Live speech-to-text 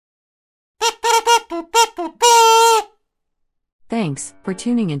Thanks for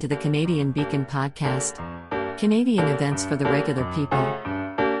tuning into the Canadian Beacon podcast. Canadian events for the regular people.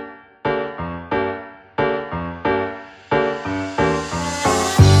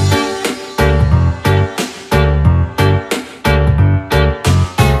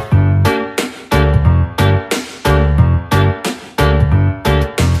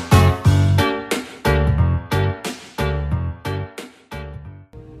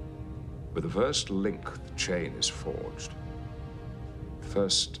 With the first link, the chain is forged. The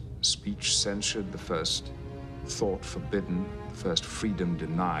first speech censured, the first thought forbidden, the first freedom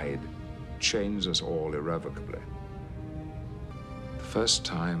denied, chains us all irrevocably. The first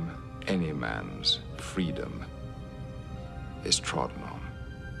time any man's freedom is trodden on,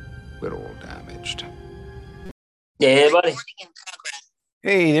 we're all damaged. Hey, buddy.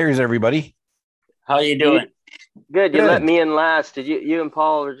 Hey, there's everybody. How you doing? Good. You Good. let me in last. Did you and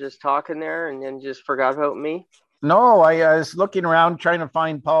Paul were just talking there and then just forgot about me? No, I was looking around trying to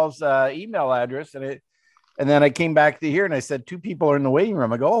find Paul's email address, and then I came back to here and I said 2 people are in the waiting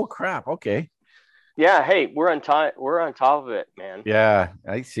room. I go, oh crap, okay. Yeah. Hey, we're on time. We're on top of it, man. Yeah,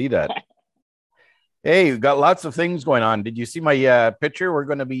 I see that. Hey, we've got lots of things going on. Did you see my picture? We're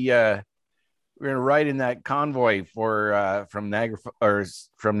going to ride in that convoy for from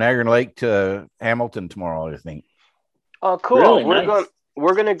Niagara Lake to Hamilton tomorrow, I think. Oh, cool. Really we're nice.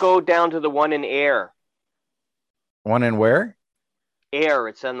 going to go down to the one in Ayr. One in where? Ayr.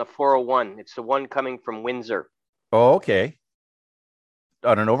 It's on the 401. It's the one coming from Windsor. Oh, okay.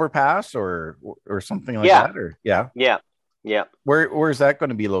 On an overpass or something like Yeah. that, or yeah. Yeah. Where's that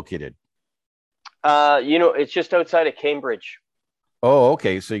going to be located? It's just outside of Cambridge. Oh,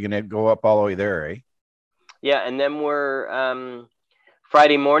 okay. So you're gonna go up all the way there, eh? Yeah, and then we're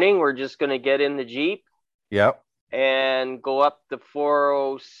Friday morning. We're just going to get in the Jeep Yep. and go up the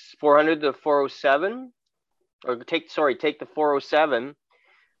 400 to 407, or take the 407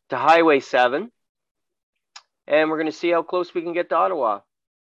 to Highway 7, and we're going to see how close we can get to Ottawa.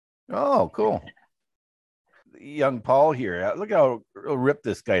 Oh, cool. Young Paul here. Look how ripped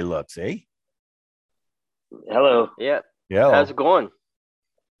this guy looks, eh? Hello. Yeah. Yeah. How's it going?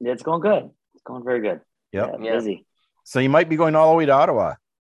 Yeah, it's going good. It's going very good. Yep. Yeah, busy. So you might be going all the way to Ottawa.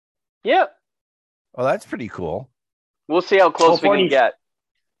 Yeah. Oh, that's pretty cool. We'll see how close How far we do can you- get.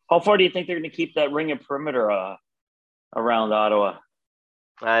 How far do you think they're going to keep that ring of perimeter around Ottawa?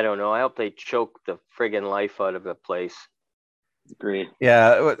 I don't know. I hope they choke the friggin' life out of the place. Agreed.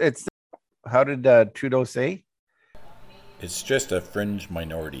 Yeah. How did Trudeau say? It's just a fringe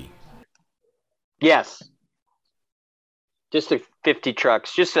minority. Yes. Just 50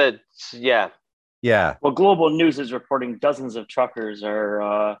 trucks. Yeah. Yeah. Well, Global News is reporting dozens of truckers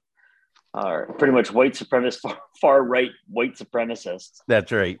are pretty much white supremacist, far right white supremacists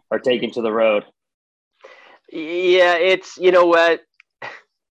That's right. are taken to the road. Yeah, it's, you know what?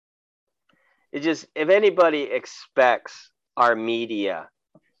 It just, if anybody expects our media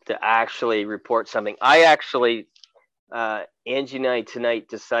to actually report something, Angie and I tonight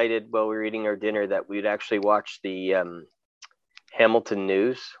decided while we were eating our dinner that we'd actually watch the Hamilton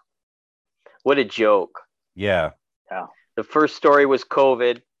news. What a joke. Yeah. The first story was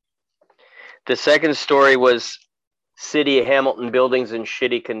COVID. The second story was City of Hamilton buildings in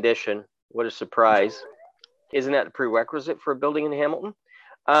shitty condition. What a surprise. Isn't that a prerequisite for a building in Hamilton?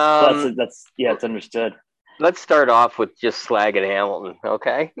 That's it's understood. Let's start off with just slagging Hamilton,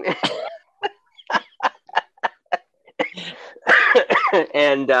 okay?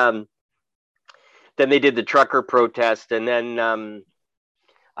 And then they did the trucker protest, and then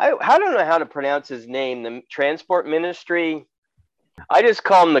I don't know how to pronounce his name. The transport ministry. I just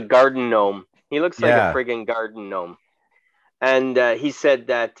call him the garden gnome. He looks like a friggin' garden gnome. And he said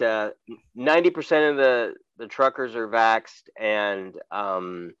that 90% of the truckers are vaxxed, and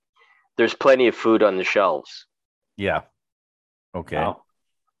there's plenty of food on the shelves. Yeah. Okay. Wow.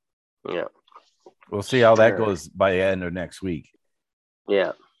 Yeah. We'll see how that goes by the end of next week.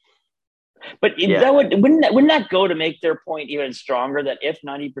 Yeah. But Yeah. wouldn't that go to make their point even stronger that if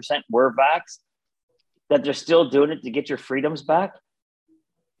 90% were vaxxed, that they're still doing it to get your freedoms back?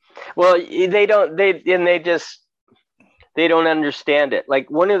 Well, they don't understand it. Like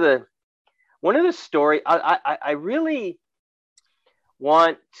one of the story, I really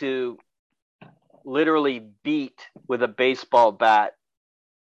want to literally beat with a baseball bat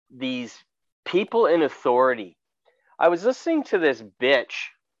these people in authority. I was listening to this bitch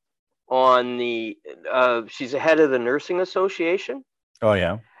on the she's the head of the nursing association. Oh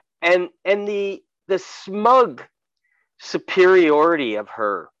yeah. And the smug superiority of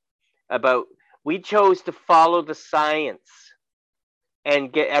her about we chose to follow the science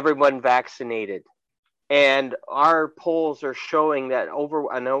and get everyone vaccinated. And our polls are showing that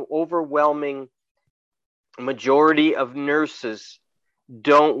an overwhelming majority of nurses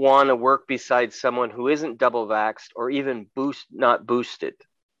don't want to work beside someone who isn't double vaxxed or even not boosted.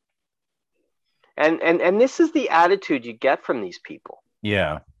 And this is the attitude you get from these people.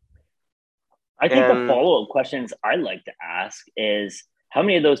 Yeah. I think the follow-up questions I like to ask is, how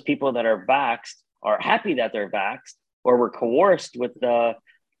many of those people that are vaxxed are happy that they're vaxxed or were coerced with the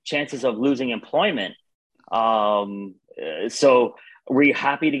chances of losing employment? So were you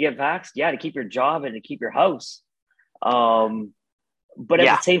happy to get vaxxed? Yeah, to keep your job and to keep your house. But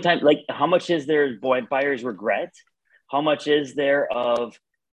at the same time, like, how much is there buyer's regret? How much is there of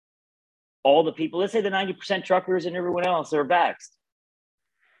all the people, let's say the 90% truckers and everyone else are vaxxed?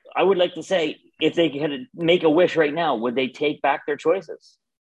 I would like to say, if they could make a wish right now, would they take back their choices?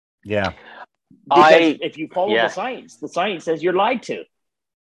 Yeah. Because if you follow the science says you're lied to.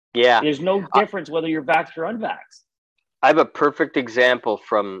 Yeah. There's no difference whether you're vaxxed or unvaxxed. I have a perfect example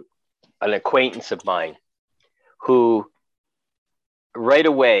from an acquaintance of mine who right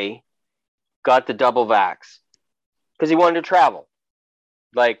away got the double vax because he wanted to travel.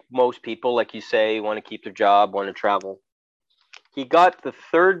 Like most people, like you say, want to keep their job, want to travel. He got the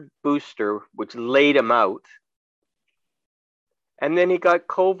third booster, which laid him out. And then he got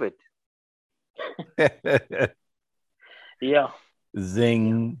COVID. Yeah.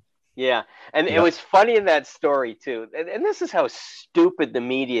 Zing. Yeah. And it was funny in that story, too. And this is how stupid the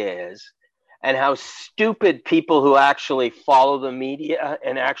media is, and how stupid people who actually follow the media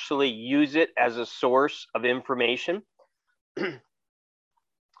and actually use it as a source of information.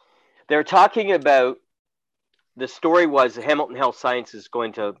 They're talking about, the story was Hamilton Health Science is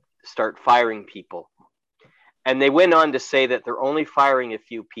going to start firing people. And they went on to say that they're only firing a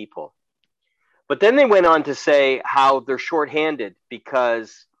few people. But then they went on to say how they're shorthanded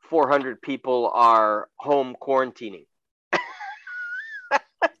because 400 people are home quarantining.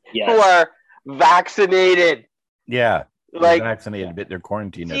 Yes. Who are vaccinated. Yeah. Like, vaccinated, but they're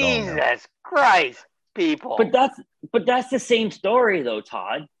quarantined at home. Jesus Christ, people. But that's the same story, though,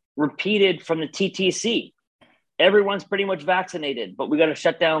 Todd, repeated from the TTC. Everyone's pretty much vaccinated, but we got to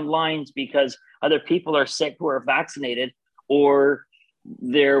shut down lines because other people are sick who are vaccinated, or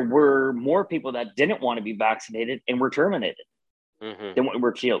there were more people that didn't want to be vaccinated and were terminated than what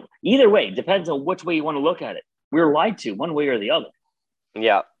were shielded. Either way, depends on which way you want to look at it. We were lied to one way or the other.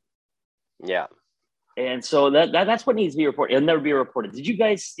 Yeah. Yeah. And so that's what needs to be reported. It'll never be reported. Did you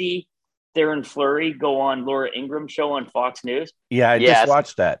guys see Theron Fleury go on Laura Ingram's show on Fox News? Yeah, I just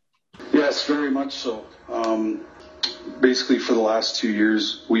watched that. Yes, very much so. Basically, for the last 2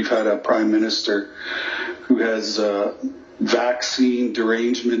 years, we've had a prime minister who has vaccine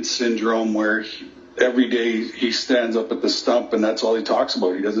derangement syndrome, where every day he stands up at the stump and that's all he talks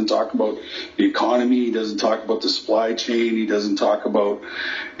about. He doesn't talk about the economy. He doesn't talk about the supply chain. He doesn't talk about,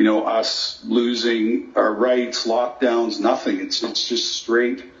 us losing our rights, lockdowns, nothing. It's just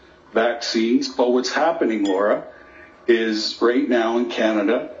straight vaccines. But what's happening, Laura, is right now in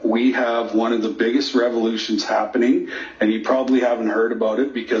Canada, we have one of the biggest revolutions happening, and you probably haven't heard about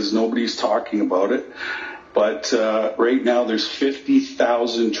it because nobody's talking about it. But right now there's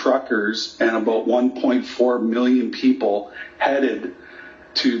 50,000 truckers and about 1.4 million people headed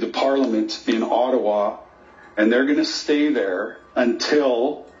to the Parliament in Ottawa, and they're going to stay there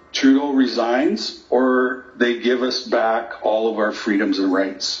until Trudeau resigns or they give us back all of our freedoms and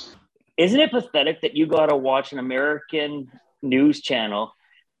rights. Isn't it pathetic that you got to watch an American news channel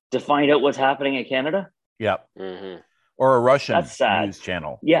to find out what's happening in Canada? Yep. Or a Russian news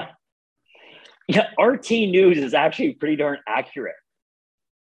channel. Yeah. Yeah, RT News is actually pretty darn accurate.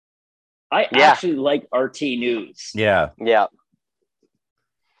 I actually like RT News. Yeah. Yeah.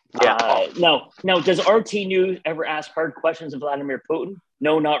 Yeah. No, does RT News ever ask hard questions of Vladimir Putin?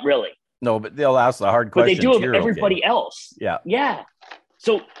 No, not really. No, but they'll ask the hard But questions. they do of everybody else. Yeah. Yeah.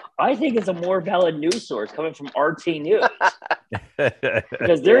 So I think it's a more valid news source coming from RT News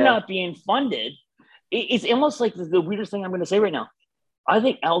because they're not being funded. It's almost like the weirdest thing I'm going to say right now. I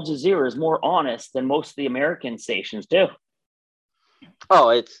think Al Jazeera is more honest than most of the American stations do. Oh,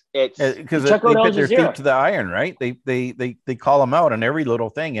 it's because they put their feet to the iron, right? They call them out on every little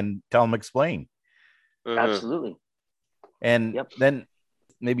thing and tell them explain. Absolutely. And then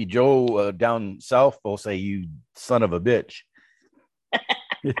maybe Joe down south will say, "You son of a bitch."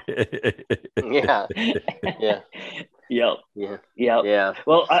 Yeah.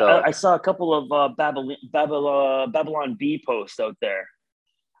 Well, I saw a couple of Babylon Bee posts out there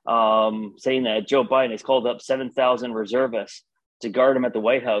saying that Joe Biden has called up 7,000 reservists to guard him at the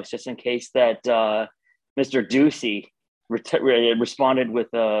White House just in case that Mr. Ducey responded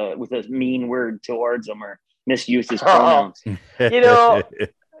with a mean word towards him or misused his pronouns. You know,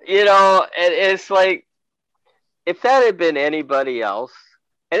 and it's like, if that had been anybody else,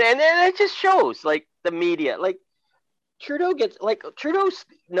 and it just shows, like, the media, like, Trudeau's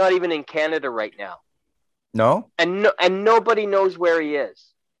not even in Canada right now. No? And nobody knows where he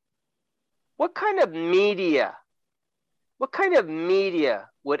is. What kind of media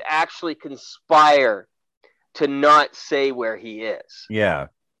would actually conspire to not say where he is? Yeah.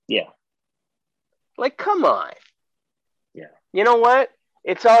 Yeah. Like, come on. Yeah. You know what?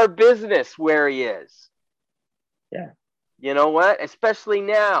 It's our business where he is. Yeah. You know what? Especially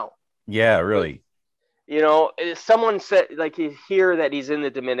now. Yeah, really. You know, if someone said, like, you hear that he's in the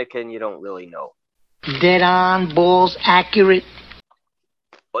Dominican, you don't really know. Dead on, balls accurate.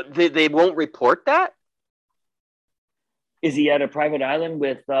 But they won't report that? Is he at a private island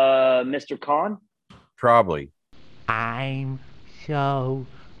with Mr. Khan? Probably. I'm so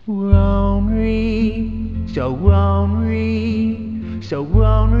lonely, so lonely, so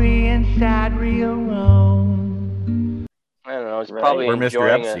lonely and sad, real alone. I don't know. He's Right. probably Or Mr.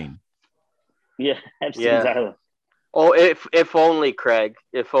 enjoying Epstein. Yeah, Epstein's Yeah. Island. Oh, if only, Craig.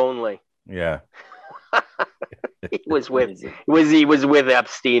 If only. Yeah. He was with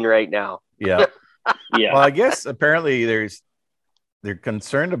Epstein right now. Yeah. Yeah. Well, I guess apparently they're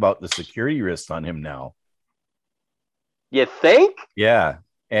concerned about the security risks on him now. You think? Yeah.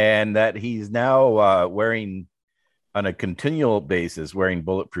 And that he's now wearing on a continual basis, wearing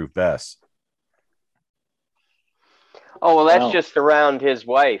bulletproof vests. Oh, well, that's Wow. just around his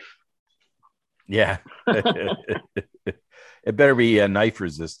wife. Yeah. It better be knife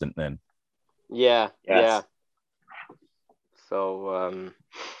resistant then. Yeah. Yes. Yeah. So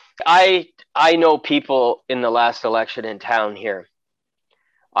I know people in the last election in town here.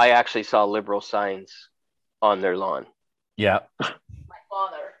 I actually saw Liberal signs on their lawn. Yeah.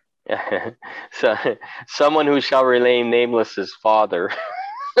 So someone who shall remain nameless is father.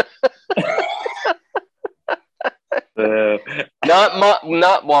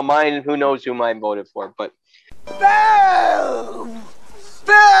 Not mine. Who knows who mine voted for? But Boo!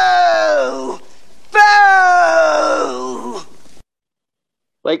 Boo! Boo!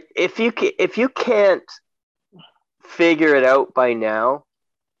 like, if you can't figure it out by now,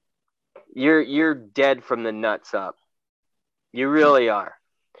 you're dead from the nuts up. You really are.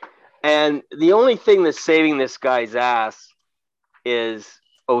 And the only thing that's saving this guy's ass is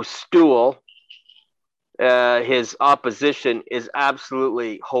O'Stoole. His opposition is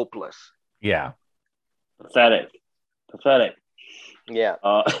absolutely hopeless. Yeah. Pathetic. Yeah.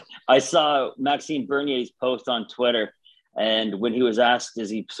 I saw Maxime Bernier's post on Twitter, and when he was asked, does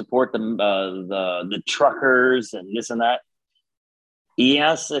he support the truckers and this and that, he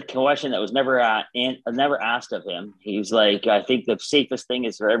asked a question that was never asked of him. He was like, I think the safest thing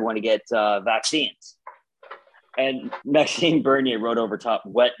is for everyone to get vaccines. And Maxime Bernier wrote over top,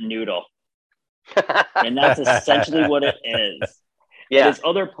 wet noodle. And that's essentially what it is. Yeah. And his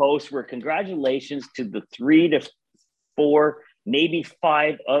other posts were congratulations to the 3 to 4, maybe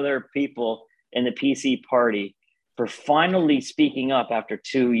 5 other people in the PC party for finally speaking up after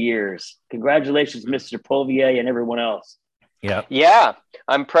 2 years. Congratulations, Mr. Povier and everyone else. Yeah. Yeah.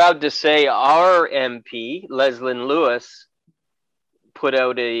 I'm proud to say our MP, Leslyn Lewis, put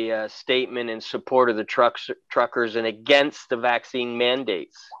out a statement in support of the truckers and against the vaccine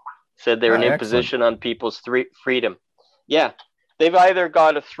mandates. Said they're an imposition on people's freedom. Yeah. They've either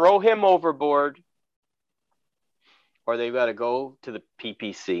got to throw him overboard or they've got to go to the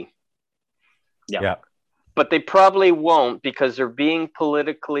PPC. Yeah. But they probably won't, because they're being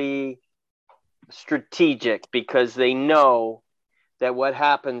politically strategic, because they know that what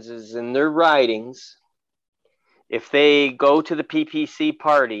happens is in their ridings, if they go to the PPC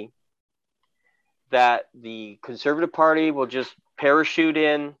party, that the Conservative Party will just parachute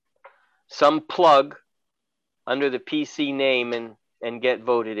in some plug under the PC name and get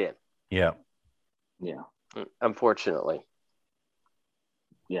voted in. Yeah. Yeah. Unfortunately.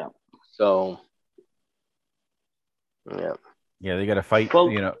 Yeah. So, yeah. Yeah, they got to fight. Well,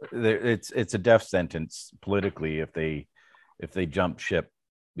 it's a death sentence politically if they jump ship,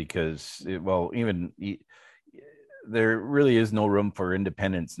 because there really is no room for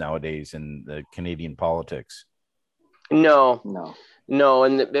independence nowadays in the Canadian politics. No.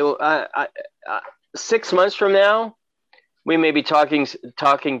 And 6 months from now, we may be talking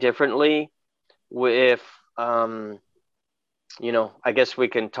differently. If I guess we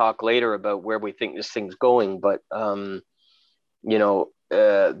can talk later about where we think this thing's going, but the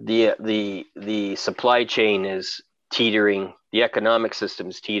supply chain is teetering, the economic system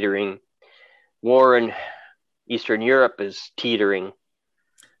is teetering. Warren Eastern Europe is teetering.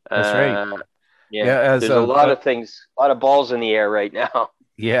 That's right. Yeah, there's a lot of things, a lot of balls in the air right now.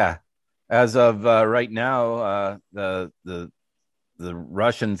 Yeah, as of right now, the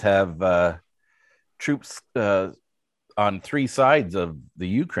Russians have troops on three sides of the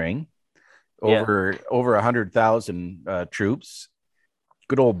Ukraine, over 100,000 troops.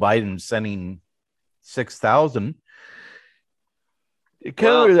 Good old Biden sending 6,000 to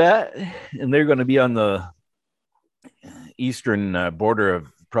cover that, and they're going to be on the eastern border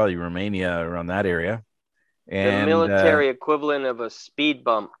of probably Romania, around that area. And the military equivalent of a speed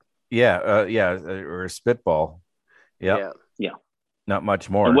bump. Or a spitball. Yeah. Not much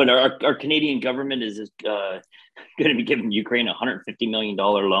more. And what our Canadian government is going to be giving Ukraine a $150 million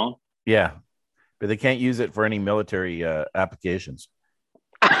loan. Yeah, but they can't use it for any military applications.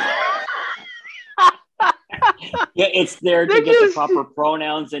 Yeah, it's there to get the proper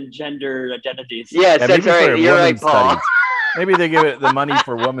pronouns and gender identities. Yes, that's right. You're right, Paul. Maybe they give it the money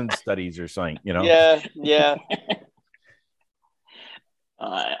for women's studies or something, you know? Yeah.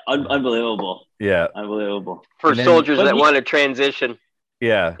 Unbelievable. Yeah. Unbelievable. For soldiers that want to transition.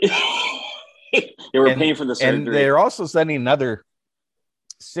 Yeah. They were paying for the surgery. And they're also sending another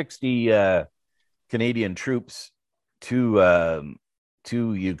 60 Canadian troops to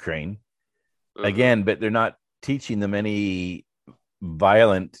Ukraine. Again, but they're not teaching them any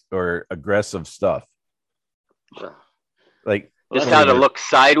violent or aggressive stuff. Like just how to look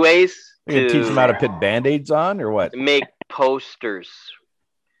sideways. You teach them how to put Band-Aids on or what? Make posters.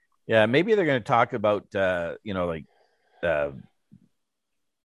 Yeah, maybe they're going to talk about what do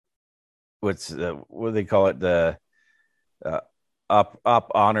they call it? The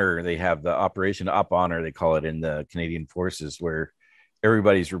up honor. They have the Operation Up Honor, they call it in the Canadian Forces, where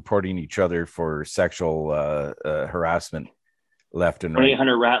everybody's reporting each other for sexual harassment left and right.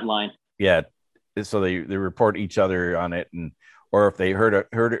 800 rat line. Yeah. So they report each other on it, or if they heard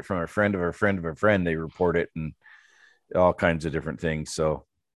it from a friend of a friend of a friend, they report it, and all kinds of different things. So,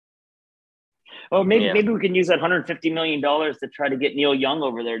 maybe we can use that $150 million to try to get Neil Young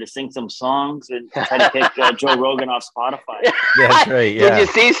over there to sing some songs and try to pick Joe Rogan off Spotify. That's right. Yeah. Did you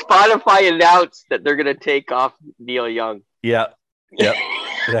see Spotify announced that they're going to take off Neil Young? Yeah.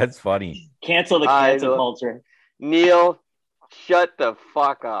 That's funny. Cancel the cancel culture. Neil, shut the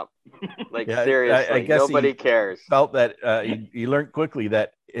fuck up. Like, seriously, I guess nobody cares. Felt that he learned quickly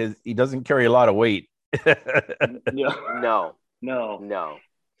that he doesn't carry a lot of weight. No.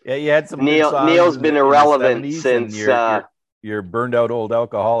 Yeah, you had some. Neil's been irrelevant since you're burned out old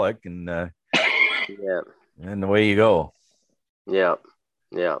alcoholic, and and away you go. Yeah.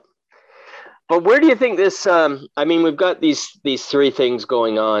 But where do you think this? I mean, we've got these three things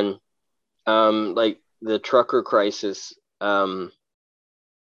going on, like the trucker crisis.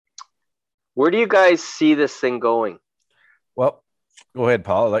 Where do you guys see this thing going? Well, go ahead,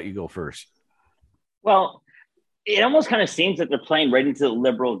 Paul. I'll let you go first. Well, it almost kind of seems that they're playing right into the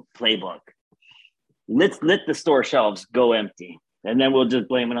liberal playbook. Let the store shelves go empty, and then we'll just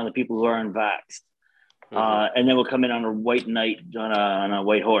blame it on the people who are unvaxxed. And then we'll come in on a white knight on a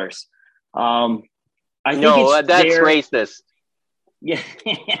white horse. I think that's racist. Yeah,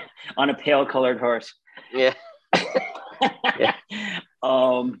 on a pale colored horse. Yeah.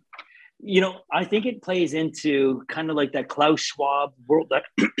 I think it plays into kind of like that Klaus Schwab World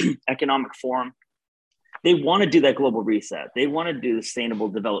Economic Forum. They want to do that global reset. They want to do sustainable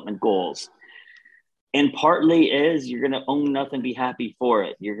development goals. And partly is you're going to own nothing, be happy for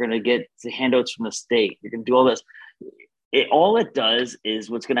it. You're going to get handouts from the state. You're going to do all this. All it does is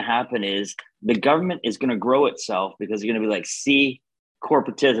what's going to happen is the government is going to grow itself because you're going to be like, see,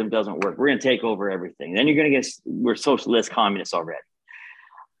 corporatism doesn't work. We're going to take over everything. Then you're going to get, we're socialist communists already.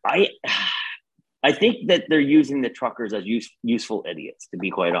 I think that they're using the truckers as useful idiots, to be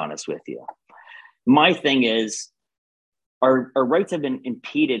quite honest with you. My thing is, our rights have been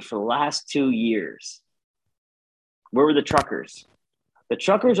impeded for the last 2 years. Where were the truckers? The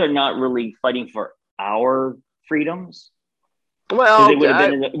truckers are not really fighting for our freedoms. Well, they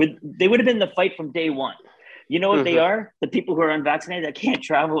would have been in the fight from day one. You know what they are? The people who are unvaccinated that can't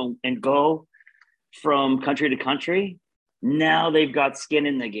travel and go from country to country. Now they've got skin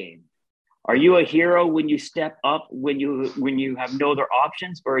in the game. Are you a hero when you step up, when you have no other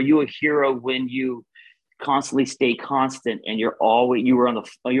options, or are you a hero when you constantly stay constant and you're on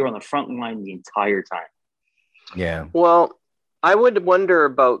the front line the entire time? Yeah. Well, I would wonder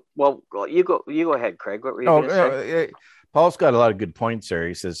about. Well, you go ahead, Craig. What were you going to say? Paul's got a lot of good points there.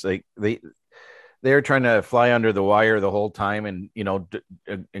 He says they're trying to fly under the wire the whole time, and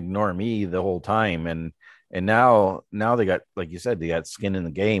ignore me the whole time, and And now they got, like you said, they got skin in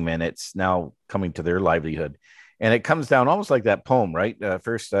the game, and it's now coming to their livelihood. And it comes down almost like that poem, right?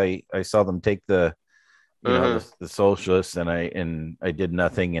 First, I saw them take the, the socialists, and I did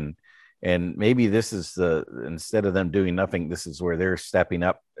nothing, and maybe this is instead of them doing nothing, this is where they're stepping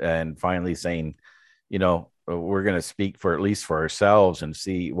up and finally saying, we're going to speak for at least for ourselves and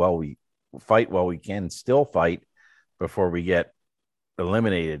see, while we fight while we can still fight before we get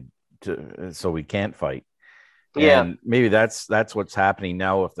eliminated so we can't fight. Yeah. And maybe that's what's happening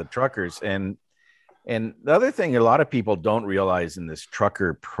now with the truckers. And the other thing a lot of people don't realize in this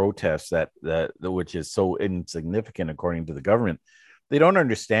trucker protest that which is so insignificant according to the government, they don't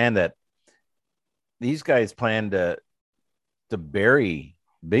understand that these guys plan to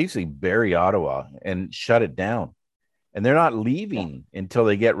basically bury Ottawa and shut it down. And they're not leaving until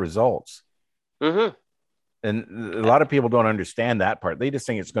they get results. Mm-hmm. And a lot of people don't understand that part. They just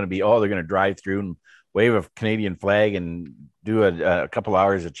think it's going to be, they're going to drive through and wave a Canadian flag and do a couple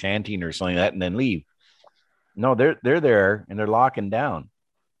hours of chanting or something like that and then leave. No, they're there and they're locking down.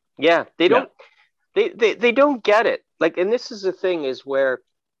 Yeah, they don't they don't get it. Like, and this is the thing, is where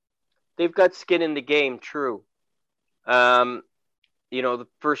they've got skin in the game, true. The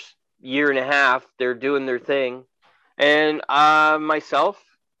first year and a half, they're doing their thing. And myself,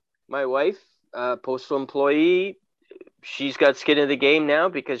 my wife, postal employee, she's got skin in the game now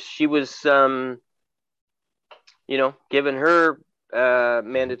because she was, given her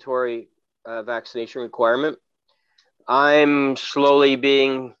mandatory vaccination requirement. I'm slowly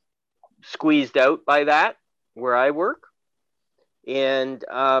being squeezed out by that where I work. And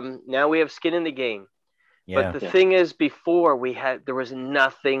now we have skin in the game. Yeah. But the thing is, before there was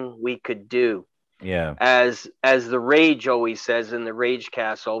nothing we could do. Yeah. As the Rage always says in the Rage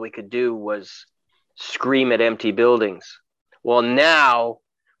cast, all we could do was scream at empty buildings. Well, now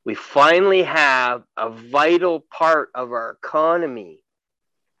we finally have a vital part of our economy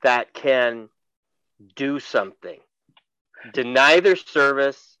that can do something, deny their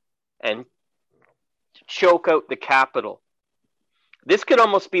service, and choke out the capital. This could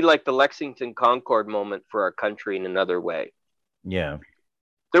almost be like the Lexington Concord moment for our country in another way. Yeah.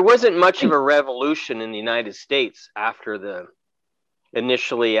 There wasn't much of a revolution in the United States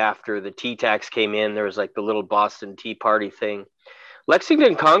initially after the tea tax came in. There was like the little Boston Tea Party thing.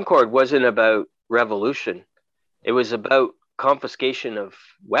 Lexington Concord wasn't about revolution. It was about confiscation of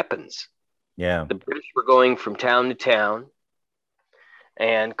weapons. Yeah. The British were going from town to town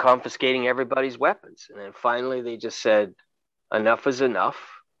and confiscating everybody's weapons. And then finally they just said, enough is enough.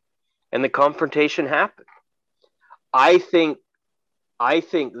 And the confrontation happened. I think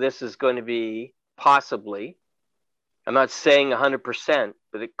this is going to be possibly, I'm not saying 100%,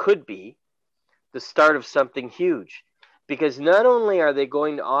 but it could be the start of something huge. Because not only are they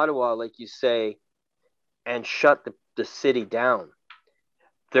going to Ottawa, like you say, and shut the city down,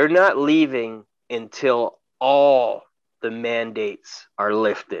 they're not leaving until all the mandates are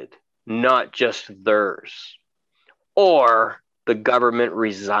lifted, not just theirs, or the government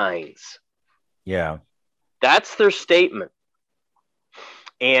resigns. Yeah. That's their statement.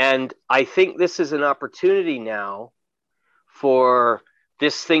 And I think this is an opportunity now for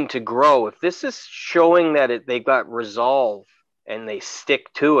this thing to grow. If this is showing that they got resolve and they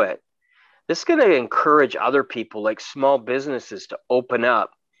stick to it, this is going to encourage other people, like small businesses, to open up,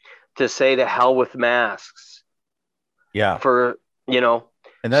 to say to hell with masks. Yeah.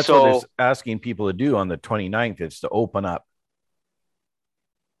 And that's what they're asking people to do on the 29th, is to open up.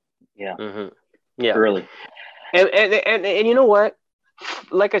 Yeah. Mm-hmm. Yeah. Early. And you know what?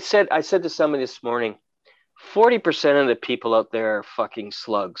 Like I said to somebody this morning, 40% of the people out there are fucking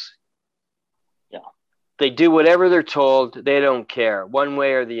slugs. Yeah. They do whatever they're told. They don't care one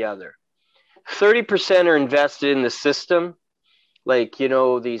way or the other. 30% are invested in the system. Like,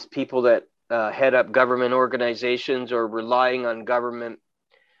 these people that head up government organizations or relying on government,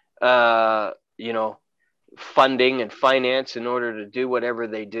 funding and finance in order to do whatever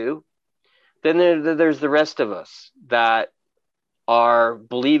they do. Then there's the rest of us that are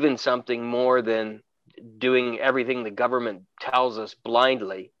believing something more than doing everything the government tells us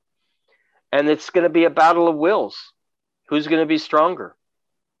blindly. And it's going to be a battle of wills. Who's going to be stronger?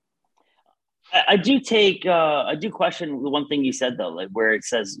 I do question the one thing you said, though, like where it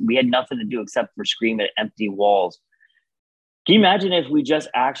says we had nothing to do except for scream at empty walls. Can you imagine if we just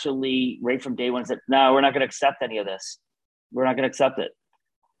actually, right from day one, said, no, we're not going to accept any of this. We're not going to accept it.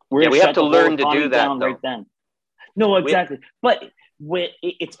 We have to learn to do that, though. Right then. No, exactly. But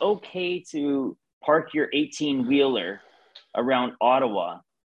it's okay to park your 18-wheeler around Ottawa.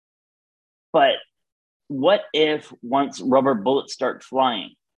 But what if once rubber bullets start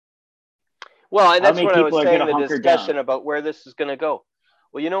flying? Well, and How that's many what I was people are saying, going to the hunker discussion down? about where this is going to go.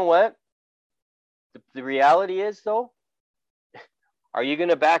 Well, you know what? The reality is, though, are you going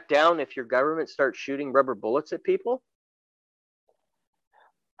to back down if your government starts shooting rubber bullets at people?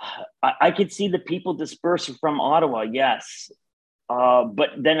 I could see the people dispersing from Ottawa, yes. But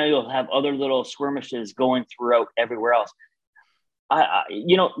then you'll have other little skirmishes going throughout everywhere else.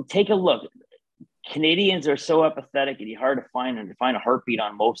 Take a look. Canadians are so apathetic, and hard to find a heartbeat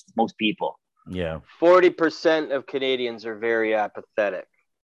on most people. Yeah. 40% of Canadians are very apathetic.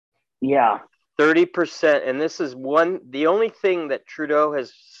 Yeah. 30%, and this is the only thing that Trudeau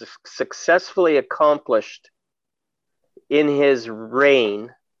has successfully accomplished in his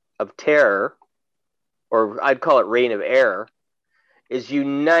reign of terror, or I'd call it reign of error, is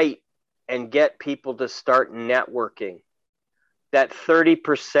unite and get people to start networking. That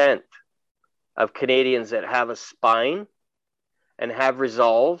 30% of Canadians that have a spine and have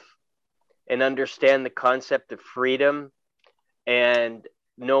resolve and understand the concept of freedom and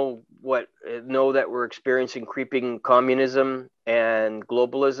know that we're experiencing creeping communism and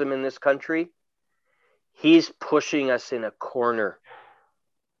globalism in this country, he's pushing us in a corner.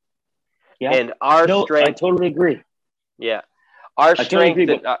 Yeah. And our strength. I totally agree. Yeah. Our strength. Totally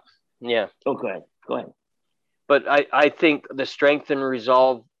agree, yeah. Oh, go ahead. Go ahead. But I think the strength and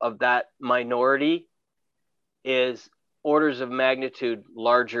resolve of that minority is orders of magnitude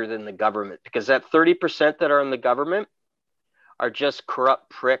larger than the government, because that 30% that are in the government are just corrupt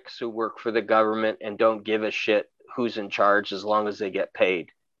pricks who work for the government and don't give a shit who's in charge as long as they get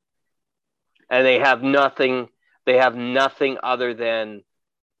paid. And they have nothing other than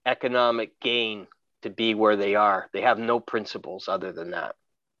economic gain to be where they are. They have no principles other than that.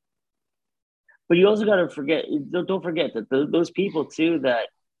 But you also got to don't forget that those people too that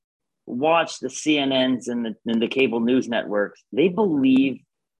watch the CNNs and the cable news networks, they believe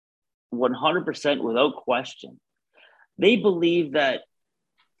 100% without question. They believe that,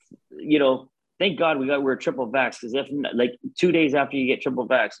 thank God we're triple vax, because if like 2 days after you get triple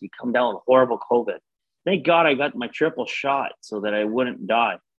vax, you come down with horrible COVID. Thank God I got my triple shot so that I wouldn't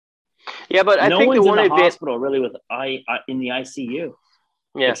die. Yeah, but no one's in the hospital really with in the ICU,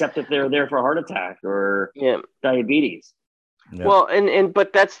 except if they're there for a heart attack or diabetes. Yeah. Well,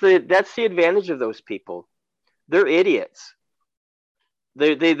 but that's the advantage of those people. They're idiots.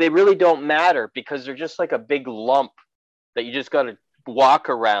 They really don't matter because they're just like a big lump that you just got to walk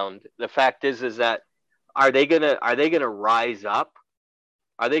around. The fact is that are they gonna rise up?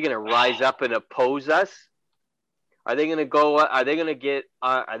 Are they gonna rise up and oppose us? Are they gonna go? Are they gonna get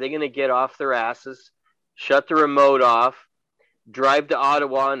off their asses, shut the remote off, drive to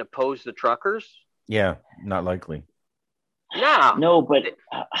Ottawa and oppose the truckers? Yeah, not likely. No, but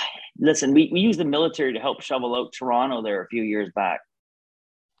listen, we used the military to help shovel out Toronto there a few years back.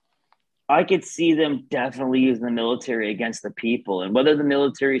 I could see them definitely using the military against the people, and whether the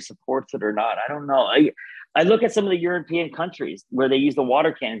military supports it or not, I don't know. I look at some of the European countries where they use the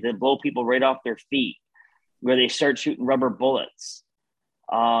water cannons that blow people right off their feet, where they start shooting rubber bullets.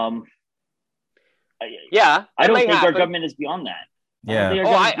 I don't think our government is beyond that. Yeah.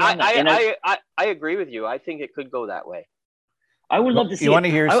 I agree with you. I think it could go that way. I would love to see. You want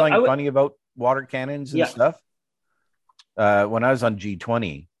to hear something funny about water cannons and stuff? When I was on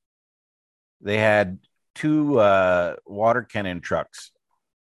G20, they had 2 water cannon trucks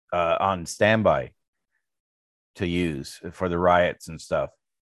on standby to use for the riots and stuff,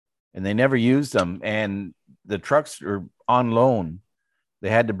 and they never used them. And the trucks are on loan. They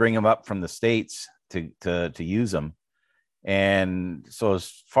had to bring them up from the States to use them. And so, as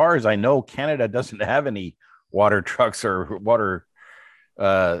far as I know, Canada doesn't have any water trucks or water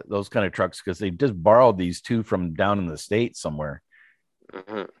those kind of trucks, because they just borrowed these 2 from down in the States somewhere.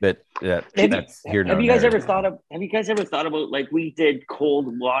 Mm-hmm. But have you guys ever thought about, like, we did cold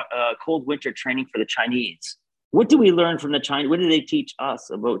winter training for the Chinese? What do we learn from the Chinese? What did they teach us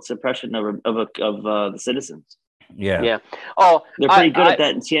about suppression of the citizens? Yeah. Oh, they're pretty good at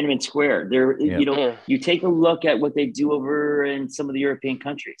that in Tiananmen Square. You take a look at what they do over in some of the European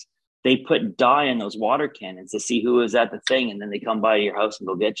countries. They put dye in those water cannons to see who is at the thing, and then they come by your house and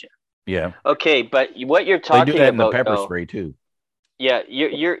go get you. Yeah. Okay, but what you're talking about, they do that in the pepper spray too. Yeah,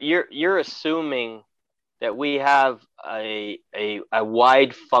 you're assuming that we have a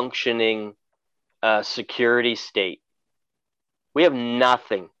wide functioning security state. We have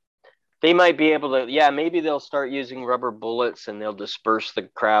nothing. They might be able to, maybe they'll start using rubber bullets and they'll disperse the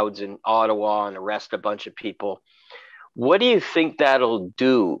crowds in Ottawa and arrest a bunch of people. What do you think that'll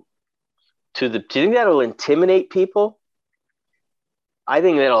do do you think that'll intimidate people? I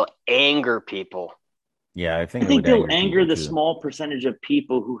think that'll anger people. Yeah, I think they'll anger the small percentage of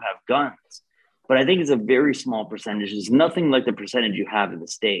people who have guns. but I think it's a very small percentage. It's nothing like the percentage you have in the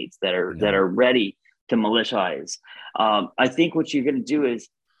States that are ready to militiaize. I think what you're going to do is,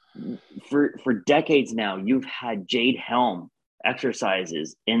 for decades now, you've had Jade Helm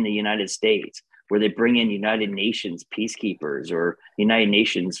exercises in the United States where they bring in United Nations peacekeepers or United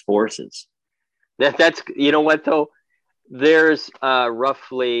Nations forces. That's, you know what though, there's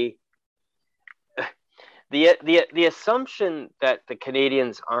roughly the assumption that the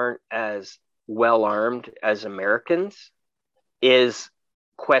Canadians aren't as well armed as Americans is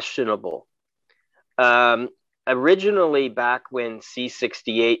questionable. Originally, back when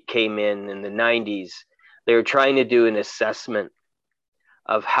C-68 came in the 90s, they were trying to do an assessment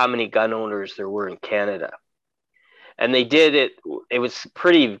of how many gun owners there were in Canada. And they did it. It was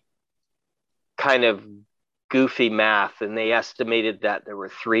pretty kind of goofy math. And they estimated that there were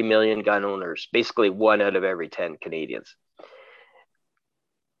 3 million gun owners, basically 1 out of every 10 Canadians.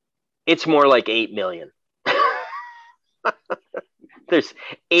 It's more like 8 million. There's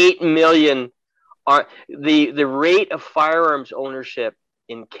 8 million. The rate of firearms ownership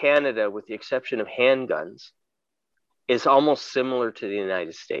in Canada, with the exception of handguns, is almost similar to the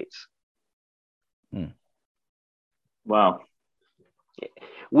United States. Wow.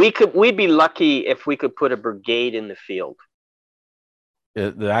 We'd be lucky if we could put a brigade in the field.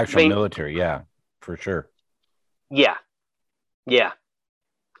 The actual military, yeah, for sure. Yeah.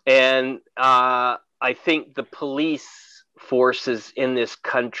 And I think the police forces in this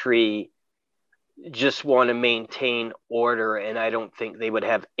country just want to maintain order, and I don't think they would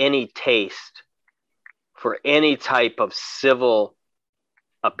have any taste for any type of civil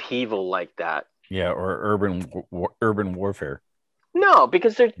upheaval like that. Yeah, or urban warfare. No,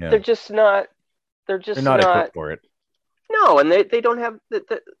 because they're just not. They're not equipped for it. No, and they don't have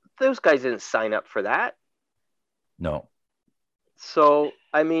those guys didn't sign up for that. No. So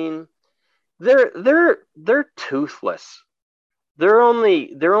I mean, they're toothless. Their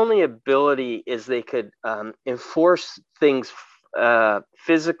only ability is they could enforce things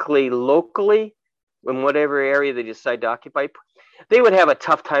physically, locally, in whatever area they decide to occupy. They would have a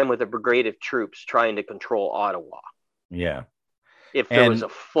tough time with a brigade of troops trying to control Ottawa. Yeah. If there was a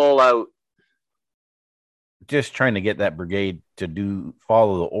full out. Just trying to get that brigade to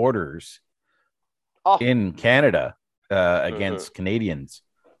follow the orders in Canada against Canadians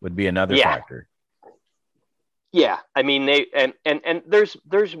would be another factor. Yeah, I mean and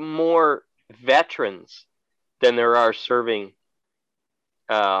there's more veterans than there are serving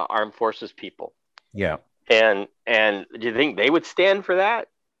armed forces people. Yeah. And do you think they would stand for that?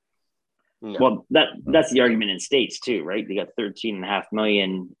 No. Well, that's the argument in States too, right? They got 13.5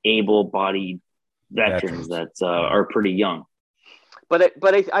 million able-bodied veterans that are pretty young. But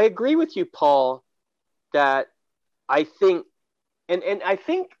I agree with you, Paul, that I think, and I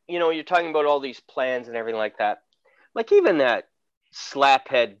think, you're talking about all these plans and everything like that. Like even that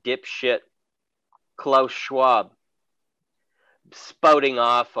slaphead dipshit Klaus Schwab spouting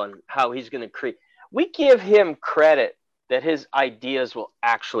off on how he's going to create. We give him credit that his ideas will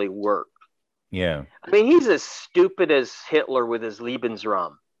actually work. Yeah. I mean, he's as stupid as Hitler with his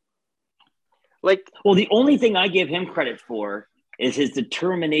Lebensraum. Well, the only thing I give him credit for is his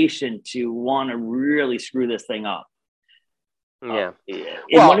determination to want to really screw this thing up. Yeah.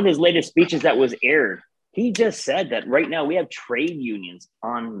 In one of his latest speeches that was aired, he just said that right now we have trade unions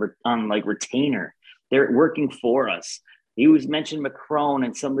on retainer. They're working for us. He was mentioned Macron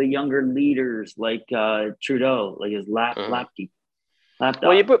and some of the younger leaders like Trudeau, like his lapdog.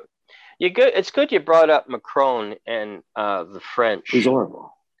 Well, it's good you brought up Macron and the French. He's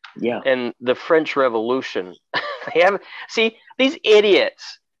horrible. Yeah. And the French Revolution. These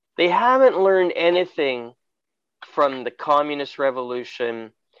idiots, they haven't learned anything from the Communist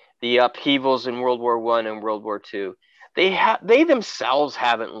Revolution, the upheavals in World War I and World War II. They themselves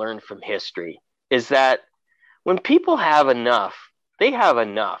haven't learned from history, is that when people have enough, they have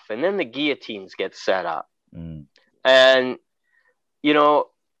enough, and then the guillotines get set up. And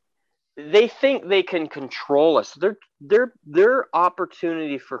they think they can control us. Their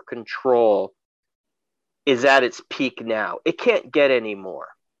opportunity for control is at its peak now. It can't get any more.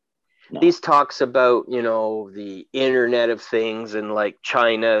 No. These talks about, the Internet of Things and like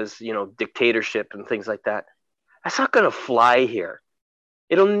China's, dictatorship and things like that. That's not going to fly here.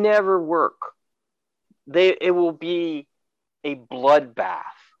 It'll never work. It will be a bloodbath.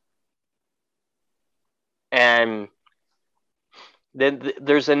 And then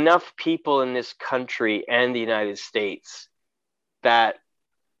there's enough people in this country and the United States that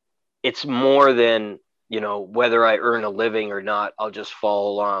it's more than, whether I earn a living or not, I'll just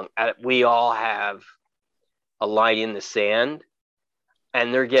follow along. We all have a line in the sand.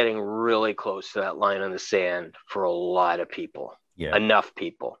 And they're getting really close to that line in the sand for a lot of people. Yeah. Enough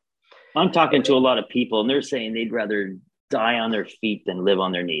people. I'm talking to a lot of people, and they're saying they'd rather die on their feet than live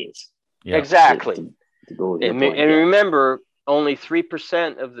on their knees. Yeah. Exactly. To go with your And point, remember, only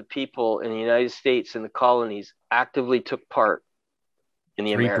 3% of the people in the United States and the colonies actively took part in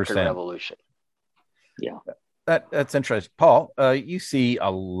the 3%. American Revolution. Yeah. That's interesting. Paul, you see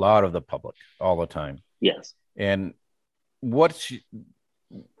a lot of the public all the time. Yes. And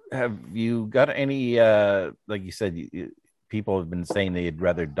have you got any, like you said, people have been saying they'd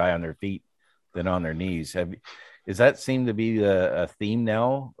rather die on their feet than on their knees. Does that seem to be a theme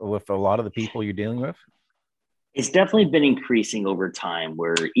now with a lot of the people you're dealing with? It's definitely been increasing over time,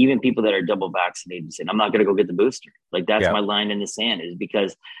 where even people that are double vaccinated saying, I'm not going to go get the booster. Like, that's my line in the sand, is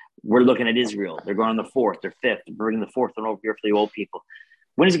because we're looking at Israel. They're going on the 4th, they're 5th, they're bringing the 4th one over here for the old people.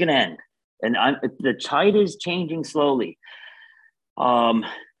 When is it going to end? And the tide is changing slowly. And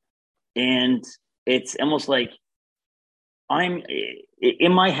it's almost like I'm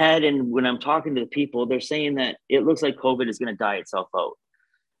in my head, and when I'm talking to the people, they're saying that it looks like COVID is going to die itself out.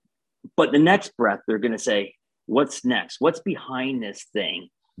 But the next breath, they're going to say, what's next? What's behind this thing?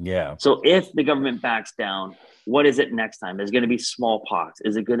 Yeah. So if the government backs down, what is it next time? Is it going to be smallpox?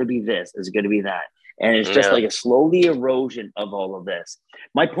 Is it going to be this? Is it going to be that? And it's just like a slowly erosion of all of this.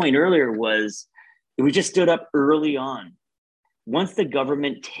 My point earlier was, we just stood up early on. Once the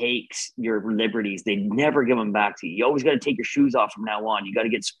government takes your liberties, they never give them back to you. You always got to take your shoes off from now on. You got to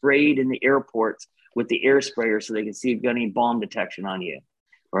get sprayed in the airports with the air sprayer so they can see if you've got any bomb detection on you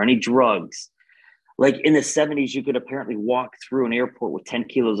or any drugs. Like in the 70s, you could apparently walk through an airport with 10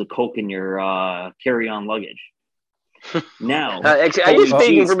 kilos of coke in your carry-on luggage. Now, are you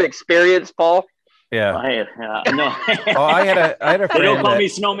speaking from experience, Paul? Yeah. No. I had a friend. They don't call me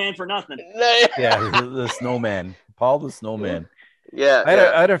Snowman for nothing. Yeah, the Snowman, Paul the Snowman. Yeah. I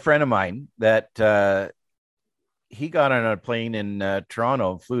had a friend of mine that he got on a plane in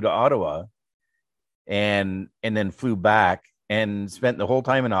Toronto, flew to Ottawa, and then flew back and spent the whole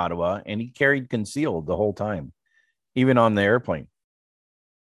time in Ottawa, and he carried concealed the whole time, even on the airplane.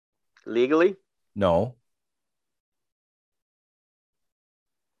 Legally? No.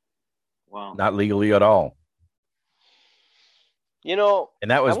 Wow. Not legally at all. You know,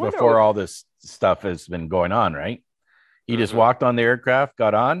 and that was before all this stuff has been going on, right? He just walked on the aircraft,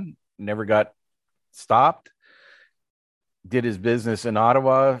 got on, never got stopped, did his business in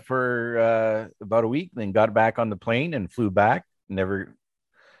Ottawa for about a week, then got back on the plane and flew back. Not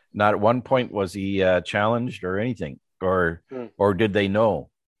at one point was he challenged or anything, or did they know?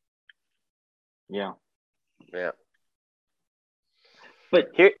 Yeah. But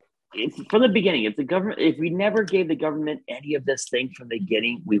here, from the beginning, if we never gave the government any of this thing from the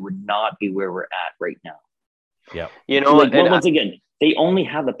beginning, we would not be where we're at right now. Yeah. You know, once again, they only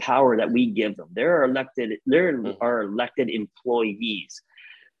have the power that we give them. There are elected employees.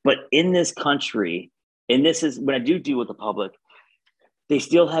 But in this country, and this is when I do deal with the public, they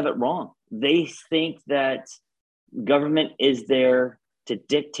still have it wrong. They think that government is there to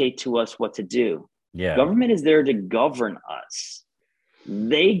dictate to us what to do. Yeah. Government is there to govern us.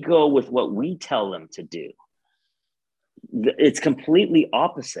 They go with what we tell them to do. It's completely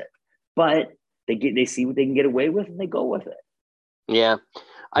opposite, but they see what they can get away with and they go with it. Yeah.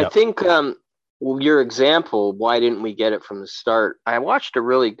 I think your example, why didn't we get it from the start? I watched a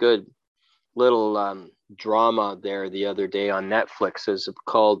really good little drama there the other day on Netflix. It's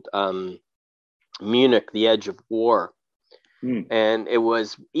called Munich, The Edge of War. And it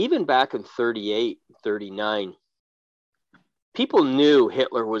was even back in 38, 39, people knew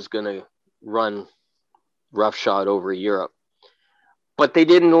Hitler was going to run roughshod over Europe, but they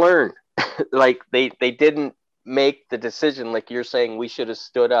didn't learn. Like they didn't make the decision, like you're saying, we should have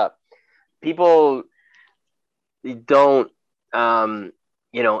stood up. People don't,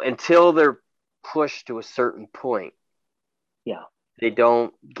 until they're pushed to a certain point. Yeah. They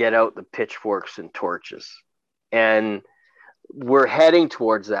don't get out the pitchforks and torches. And we're heading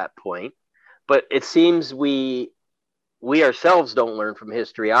towards that point, but it seems we ourselves don't learn from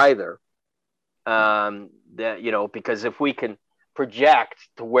history either. Because if we can project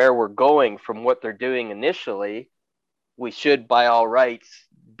to where we're going from what they're doing initially, we should by all rights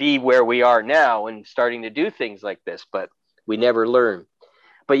be where we are now and starting to do things like this, but we never learn.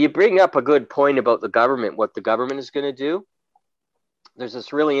 But you bring up a good point about the government, what the government is going to do. There's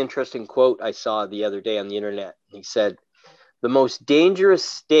this really interesting quote I saw the other day on the internet. He said, "The most dangerous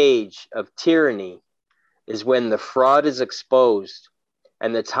stage of tyranny is when the fraud is exposed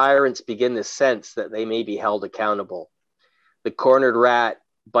and the tyrants begin to sense that they may be held accountable. The cornered rat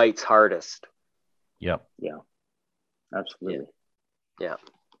bites hardest." Yep. Yeah, absolutely. Yeah.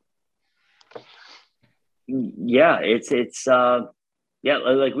 Yeah, it's yeah,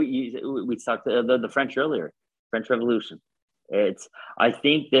 like we talked the French earlier, French Revolution. I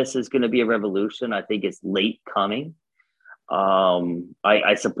think this is going to be a revolution. I think it's late coming.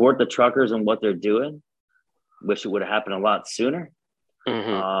 I support the truckers and what they're doing. Wish it would have happened a lot sooner.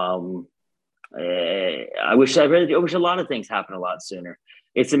 Mm-hmm. I wish a lot of things happened a lot sooner.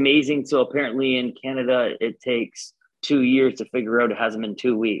 It's amazing. So apparently in Canada, it takes 2 years to figure out it hasn't been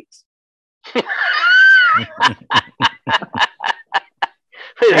 2 weeks.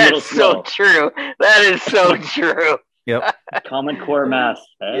 That's so true. That is so true. Yep. Common Core math.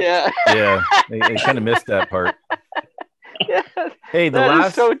 Yeah. Yeah. They kind of missed that part. Yeah, hey, the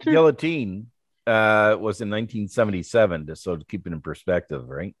last guillotine was in 1977, just so to keep it in perspective,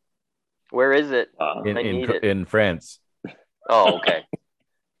 right? Where is it? In France. Oh, okay.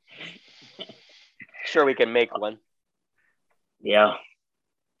 Sure, we can make one. Yeah.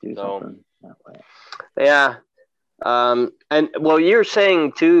 Yeah. And well, you're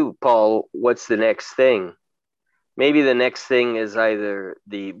saying too, Paul, what's the next thing? Maybe the next thing is either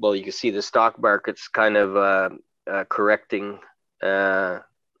you can see the stock market's kind of correcting,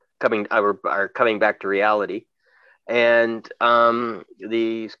 coming back to reality, and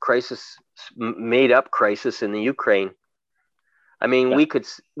the made up crisis in the Ukraine. I mean, we could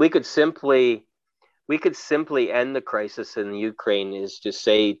simply end the crisis in the Ukraine is to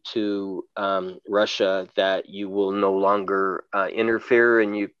say to Russia that you will no longer interfere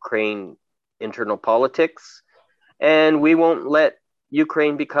in Ukraine internal politics, and we won't let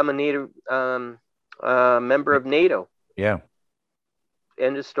Ukraine become a NATO member of NATO. Yeah.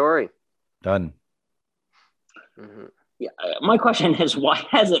 End of story. Done. Mm-hmm. Yeah. My question is, why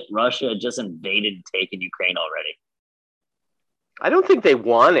hasn't Russia just invaded and taken Ukraine already? I don't think they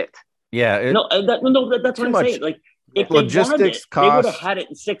want it. Yeah. That's what I'm saying. Like, if they wanted it, they would have had it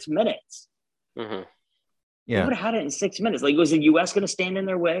in 6 minutes. Mm-hmm. Yeah. They would have had it in 6 minutes. Like, was the U.S. going to stand in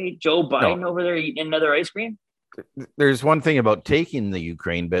their way? Joe Biden over there eating another ice cream? There's one thing about taking the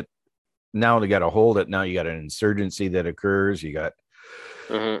Ukraine, but now they got to hold it. Now you got an insurgency that occurs. You got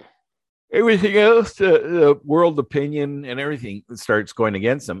everything else, the world opinion and everything starts going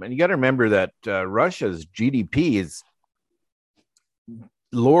against them. And you got to remember that Russia's GDP is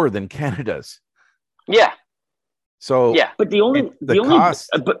lower than Canada's. Yeah. So but the cost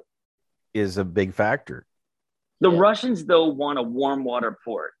is a big factor. The Russians though want a warm water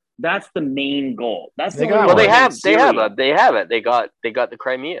port. That's the main goal. That's they have it. They got the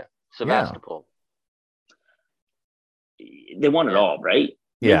Crimea, Sevastopol. They want it all, right?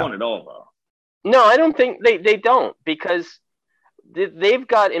 They want it all though. No, I don't think they don't, because they've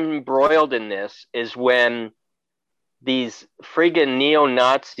got embroiled in this is when these friggin'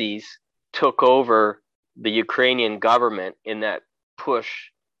 neo-Nazis took over the Ukrainian government in that push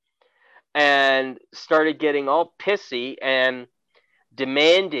and started getting all pissy and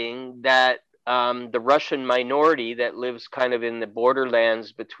demanding that the Russian minority that lives kind of in the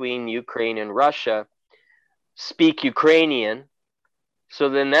borderlands between Ukraine and Russia speak Ukrainian. So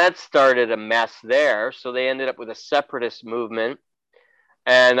then that started a mess there. So they ended up with a separatist movement.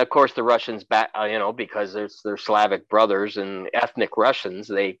 And of course, the Russians because they're Slavic brothers and ethnic Russians,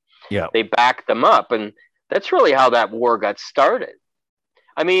 they backed them up. And that's really how that war got started.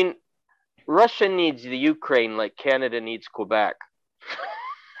 I mean, Russia needs the Ukraine like Canada needs Quebec.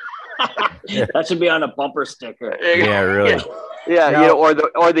 That should be on a bumper sticker. Yeah, really. Yeah, or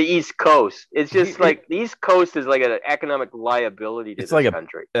the East Coast. It's just like the East Coast is like an economic liability to this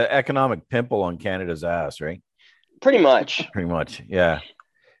country. An economic pimple on Canada's ass, right? Pretty much, yeah.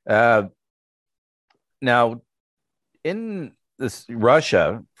 Now, in this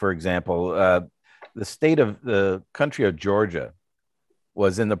Russia, for example, the country of Georgia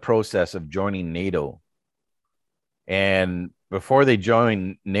was in the process of joining NATO. And before they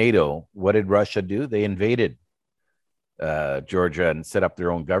joined NATO, what did Russia do? They invaded Georgia and set up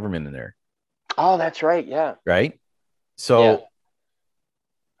their own government in there. Oh, that's right. Yeah. Right. So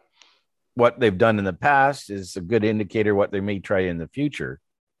what they've done in the past is a good indicator what they may try in the future.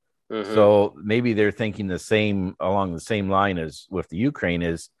 Mm-hmm. So maybe they're thinking along the same line as with the Ukraine,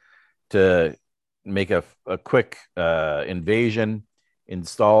 is to make a quick invasion,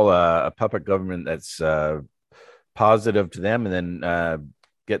 install a puppet government that's positive to them, and then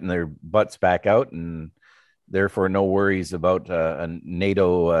getting their butts back out, and therefore no worries about a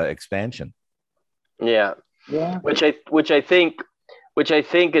NATO expansion. Yeah. Which I think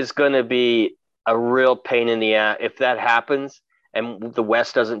is going to be a real pain in the ass if that happens and the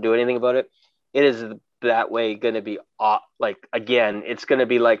West doesn't do anything about it. It is that way going to be it's going to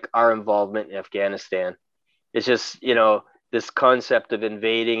be like our involvement in Afghanistan. It's just, this concept of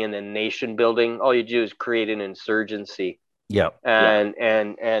invading and then nation building. All you do is create an insurgency. Yeah. And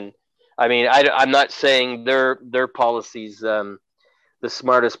I mean, I'm not saying their policies the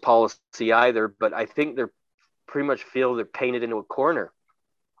smartest policy either, but I think they're pretty much feel they're painted into a corner.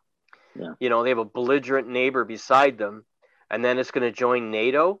 Yeah. You know, they have a belligerent neighbor beside them, and then it's going to join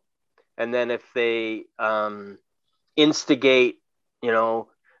NATO. And then if they instigate, you know,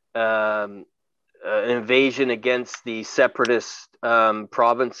 an invasion against the separatist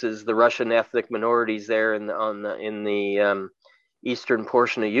provinces, the Russian ethnic minorities there in the eastern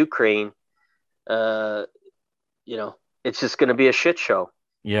portion of Ukraine, you know, it's just going to be a shit show.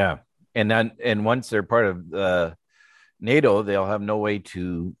 Yeah. And once they're part of NATO, they'll have no way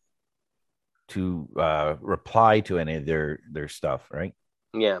to reply to any of their stuff, right?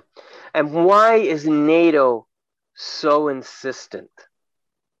 Yeah. And why is NATO so insistent?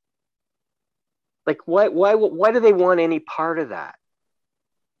 Like, why do they want any part of that?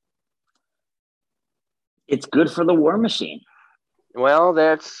 It's good for the war machine. Well,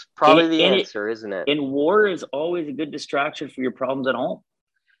 that's probably the answer, isn't it? And war is always a good distraction for your problems at home.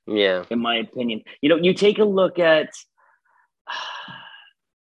 Yeah. In my opinion. You know, you take a look at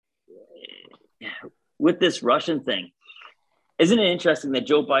with this Russian thing. Isn't it interesting that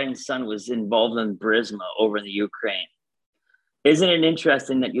Joe Biden's son was involved in Burisma over in the Ukraine? Isn't it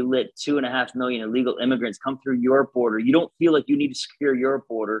interesting that you let 2.5 million illegal immigrants come through your border? You don't feel like you need to secure your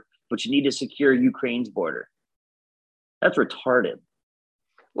border, but you need to secure Ukraine's border. That's retarded.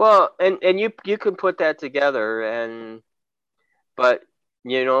 Well, and you can put that together, but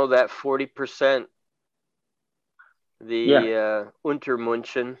you know that 40%, the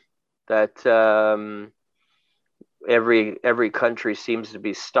Untermunchen that every country seems to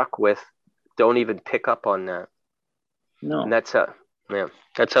be stuck with, don't even pick up on that. No, and that's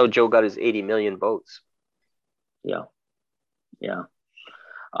how Joe got his 80 million votes. Yeah.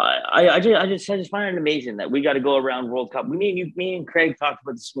 I just find it amazing that we got to go around World Cup. Me and Craig talked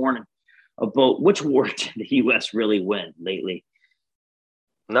about this morning about which war did the U.S. really win lately.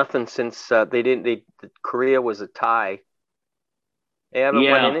 Nothing since Korea was a tie. They haven't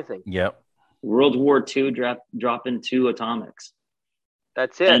won anything. Yep. World War II dropping 2 atomics.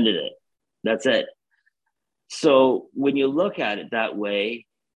 That's it. Ended it. That's it. So when you look at it that way,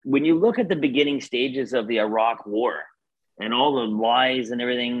 when you look at the beginning stages of the Iraq War and all the lies and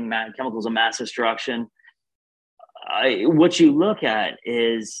everything, chemicals of mass destruction, what you look at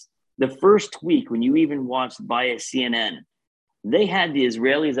is the first week when you even watched via CNN, they had the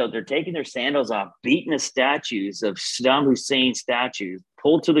Israelis out there taking their sandals off, beating the statues of Saddam Hussein statues,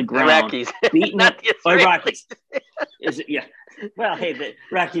 pulled to the ground, Iraqis. beaten up by Iraqis. Is it? Yeah. Well, hey, the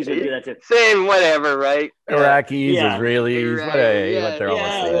Iraqis would do that too. Same, whatever, right? Iraqis, Yeah. Israelis, Right. what they're all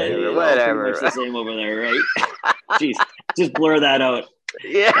saying. Whatever. Pretty much the same over there, right? Jeez, just blur that out.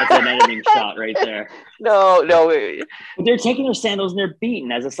 Yeah. That's an editing shot right there. No. But they're taking their sandals and they're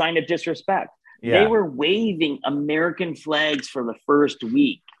beaten as a sign of disrespect. Yeah. They were waving American flags for the first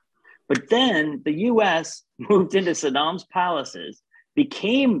week. But then the U.S. moved into Saddam's palaces,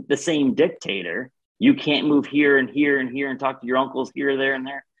 became the same dictator. You can't move here and here and here and talk to your uncles here, there, and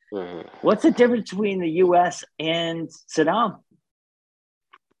there. Mm-hmm. What's the difference between the U.S. and Saddam?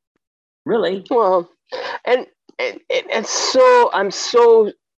 Really? Well, and so I'm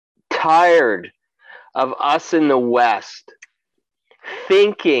so tired of us in the West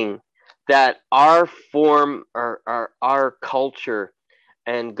thinking that our form or our culture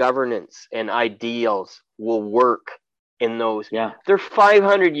and governance and ideals will work in those. Yeah. They're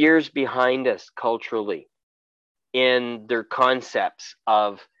 500 years behind us culturally in their concepts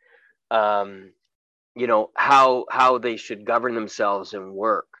of you know, how they should govern themselves and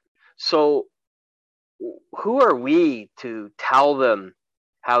work. So who are we to tell them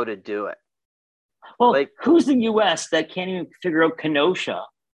how to do it? Well, like, who's the U.S. that can't even figure out Kenosha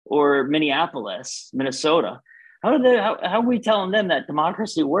or Minneapolis, Minnesota? How are we telling them that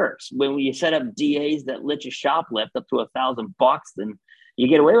democracy works when you set up DAs that let you shoplift up to $1,000, then you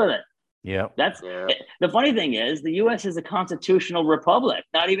get away with it? Yeah. The funny thing is the U.S. is a constitutional republic,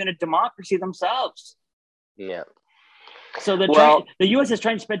 not even a democracy themselves. Yeah. So the U.S. is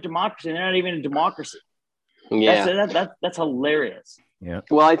trying to spread democracy, and they're not even a democracy. Yeah. That's hilarious. Yeah.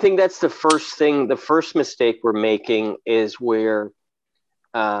 Well, I think that's the first thing. The first mistake we're making is where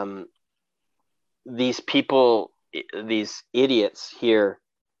these people, these idiots here,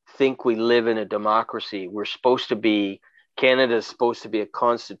 think we live in a democracy. Canada's supposed to be a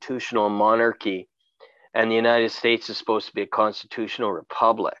constitutional monarchy, and the United States is supposed to be a constitutional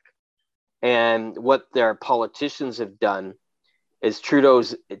republic. And what their politicians have done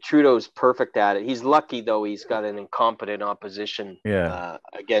Trudeau's perfect at it. He's lucky though; he's got an incompetent opposition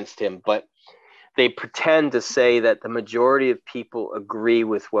against him. But they pretend to say that the majority of people agree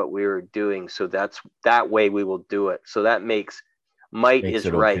with what we are doing, so that way we will do it. So that makes is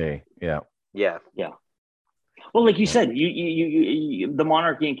it right. Okay. Yeah. Yeah. Well, like you said, you the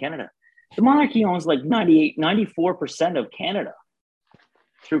monarchy in Canada. The monarchy owns like 94% of Canada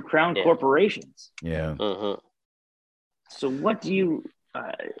through crown corporations. Yeah. Mm-hmm. So what do you?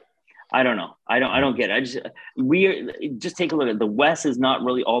 I don't know. I don't get it. Just take a look at the West is not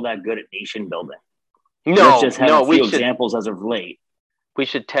really all that good at nation building. Let's just have a few examples as of late. We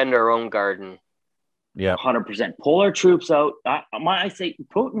should tend our own garden. Yeah, 100%. Pull our troops out. I say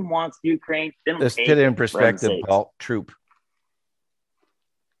Putin wants Ukraine. Let's put it in perspective, Paul. Troop,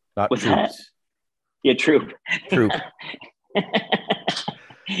 not What's troops. That? Yeah, troop.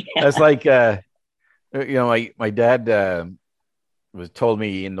 That's like my dad was told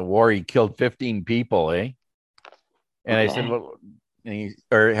me in the war he killed 15 people, eh? And I said, well,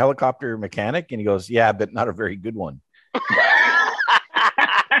 or helicopter mechanic, and he goes, yeah, but not a very good one.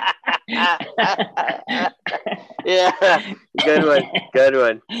 Yeah, good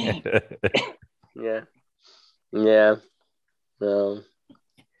one. Yeah. No.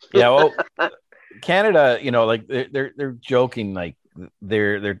 Yeah, well, Canada, like they're joking, like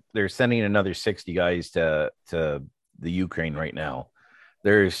they're sending another 60 guys to the Ukraine right now.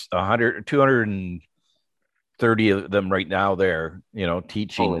 There's 230 of them right now there,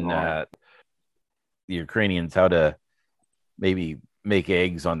 teaching the Ukrainians how to maybe make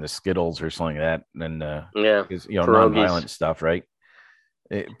eggs on the Skittles or something like that. And because nonviolent stuff, right?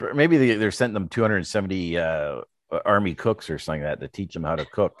 Maybe they're sending them 270 army cooks or something like that to teach them how to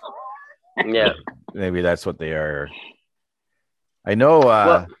cook. Yeah, maybe that's what they are. I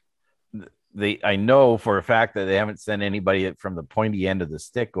know. I know for a fact that they haven't sent anybody from the pointy end of the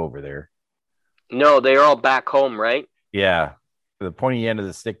stick over there. No, they're all back home, right? Yeah, the pointy end of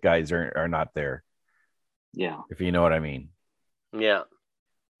the stick guys are not there. Yeah, if you know what I mean. Yeah,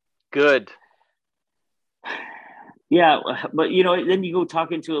 good. Yeah, but then you go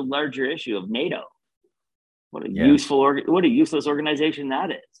talk into a larger issue of NATO. What a useless organization that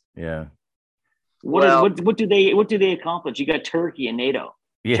is. Yeah. What do they accomplish? You got Turkey and NATO.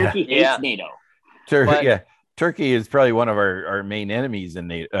 Yeah. Turkey hates NATO. Turkey is probably one of our main enemies in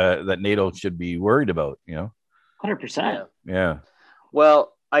NATO, that NATO should be worried about. 100%. Yeah.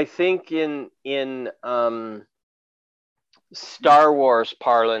 Well, I think in Star Wars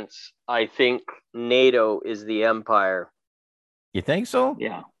parlance, I think NATO is the empire. You think so?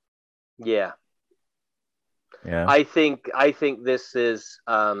 Yeah. Yeah. Yeah. I think this is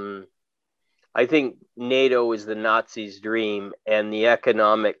I think NATO is the Nazis' dream, and the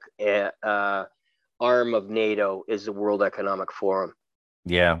economic arm of NATO is the World Economic Forum.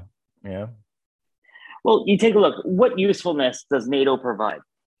 Yeah. Yeah. Well, you take a look. What usefulness does NATO provide?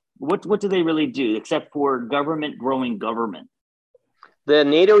 What do they really do except for government growing government? The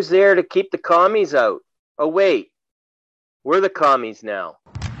NATO's there to keep the commies out. Oh, wait. We're the commies now.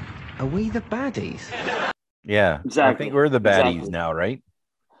 Are we the baddies? Yeah. Exactly. I think we're the baddies now, right?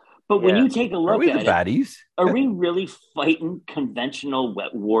 But when you take a look are we at the baddies? Are we really fighting conventional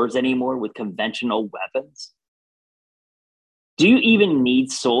wars anymore with conventional weapons? Do you even need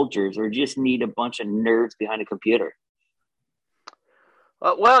soldiers, or just need a bunch of nerds behind a computer?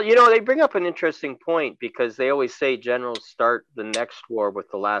 Well, they bring up an interesting point, because they always say generals start the next war with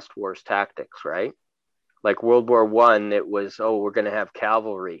the last war's tactics, right? Like World War I, it was, we're going to have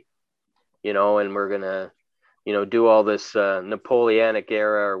cavalry, and we're going to, do all this Napoleonic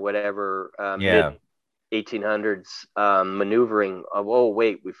era or whatever, mid-1800s maneuvering of,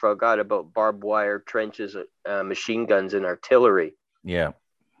 we forgot about barbed wire trenches, machine guns and artillery. Yeah.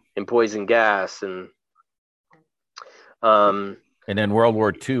 And poison gas. And then World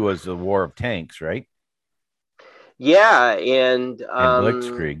War II was the war of tanks, right? Yeah, and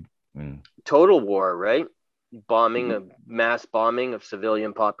Blitzkrieg. Total war, right? Mass bombing of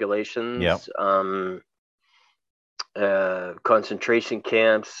civilian populations. Yep. Concentration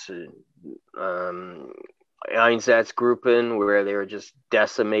camps, Einsatzgruppen, where they were just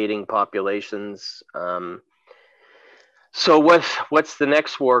decimating populations. So what's the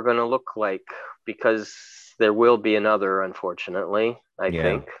next war going to look like? Because there will be another, unfortunately, I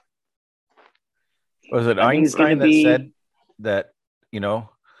think. Was it Einstein that said that,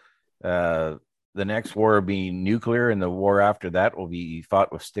 the next war will be nuclear, and the war after that will be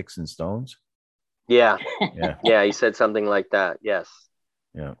fought with sticks and stones? Yeah. Yeah, he said something like that. Yes.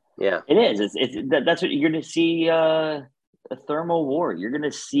 Yeah. It is. That's what you're going to see, a thermal war. You're going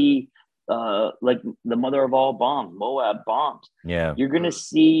to see like the mother of all bombs, Moab bombs. Yeah. You're going to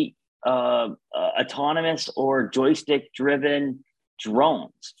see autonomous or joystick driven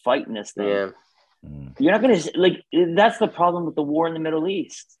drones fighting this thing. Yeah. You're not going to like, that's the problem with the war in the Middle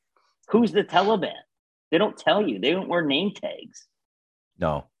East. Who's the Taliban? They don't tell you. They don't wear name tags.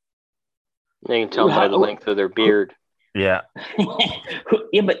 No. They can tell by the length of their beard. Yeah.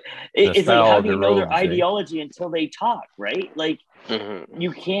 Yeah, but it's like, how do you know their robes, ideology until they talk, right? Like, they're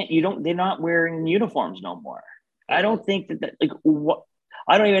not wearing uniforms no more. I don't think that like, what,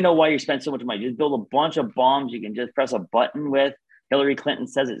 I don't even know why you spend so much money. Just build a bunch of bombs you can just press a button with. Hillary Clinton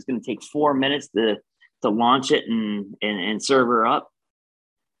says it's going to take 4 minutes to launch it and serve her up.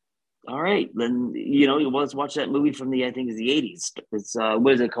 All right, then, let's watch that movie from I think it's the 80s. It's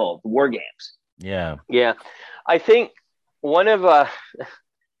what is it called? The War Games. Yeah. Yeah. I think one of I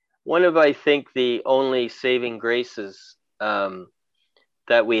think the only saving graces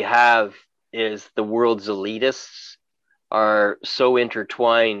that we have is the world's elitists are so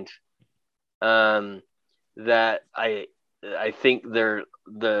intertwined that I think they're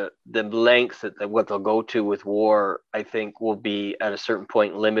the lengths that what they'll go to with war, I think, will be at a certain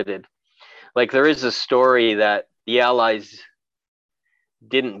point limited. Like, there is a story that the Allies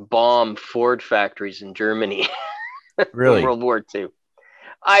didn't bomb Ford factories in Germany Really? in World War II.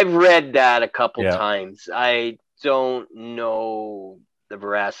 I've read that a couple times. I don't know the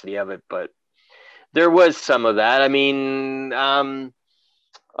veracity of it, but there was some of that. I mean,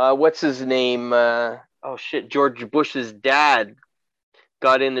 what's his name? George Bush's dad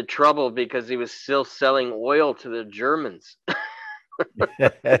got into trouble because he was still selling oil to the Germans. You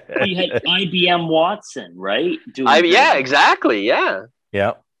had IBM Watson, right? Exactly. Yeah.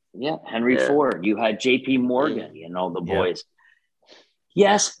 Henry Ford. You had J.P. Morgan and all the boys.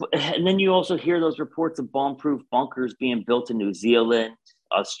 Yes, and then you also hear those reports of bomb-proof bunkers being built in New Zealand,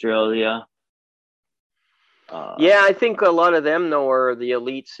 Australia. I think a lot of them know, or the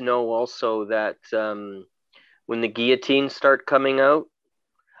elites know also, that when the guillotines start coming out,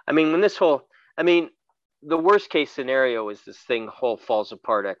 I mean, the worst case scenario is this thing whole falls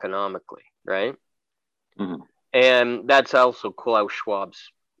apart economically, right? Mm-hmm. And that's also Klaus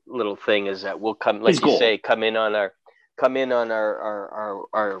Schwab's little thing, is that we'll come, like you say, come in on our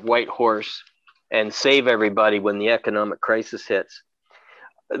white horse and save everybody when the economic crisis hits.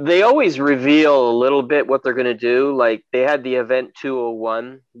 They always reveal a little bit what they're going to do. Like, they had the Event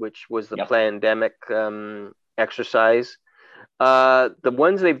 201, which was the pandemic exercise. The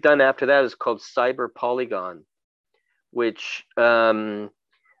ones they've done after that is called Cyber Polygon, which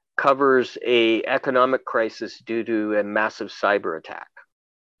covers a economic crisis due to a massive cyber attack.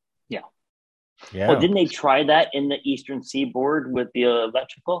 Well, didn't they try that in the Eastern Seaboard with the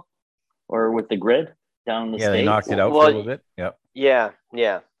electrical or with the grid down in the States? They knocked it out for a little bit. Yeah.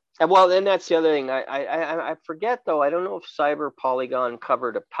 And well, then that's the other thing. I forget, though. I don't know if Cyber Polygon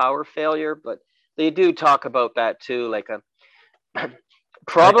covered a power failure, but they do talk about that too. Like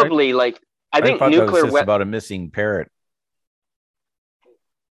probably I think nuclear. That was just about a missing parrot.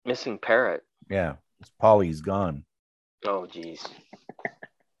 Missing parrot. Yeah, Polly's gone. Oh, geez.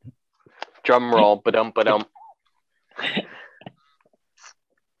 Drum roll, ba-dum.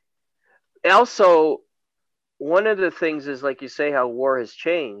 Also, one of the things is, like you say, how war has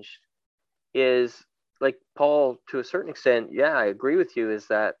changed is, like Paul, to a certain extent, I agree with you, is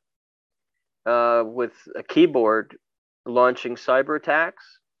that with a keyboard launching cyber attacks,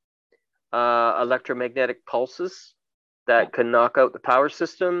 electromagnetic pulses that can knock out the power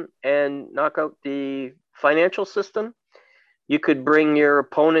system and knock out the financial system, you could bring your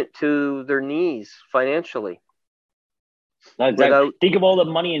opponent to their knees financially. Exactly. Think of all the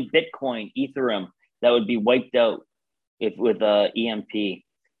money in Bitcoin, Ethereum that would be wiped out with EMP.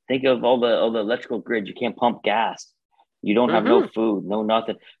 Think of all the electrical grid. You can't pump gas. You don't have no food, no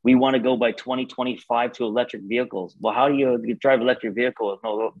nothing. We want to go by 2025 to electric vehicles. Well, how do you drive electric vehicle with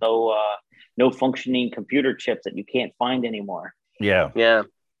no functioning computer chips that you can't find anymore? Yeah.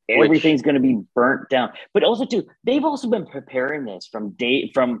 Everything's going to be burnt down. But also, too, they've also been preparing this for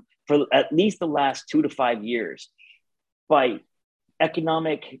at least the last 2 to 5 years by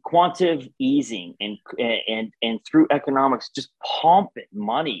economic quantitative easing and through economics, just pumping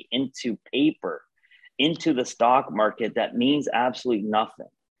money into paper, into the stock market. That means absolutely nothing.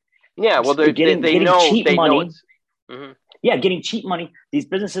 Yeah, well, they know cheap money. Mm-hmm. Yeah, getting cheap money. These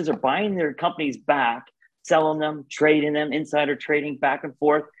businesses are buying their companies back, selling them, trading them, insider trading back and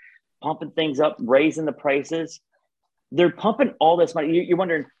forth, pumping things up, raising the prices. They're pumping all this money. You're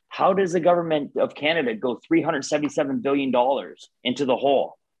wondering, how does the government of Canada go $377 billion into the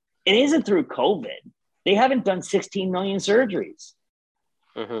hole? It isn't through COVID. They haven't done 16 million surgeries.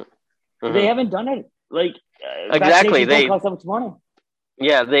 Mm-hmm. They haven't done it. Like, exactly. They cost so much money.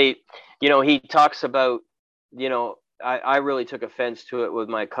 Yeah, he talks about, I really took offense to it with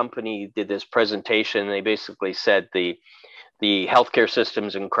my company did this presentation. They basically said the healthcare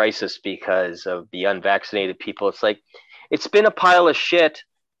system's in crisis because of the unvaccinated people. It's like, it's been a pile of shit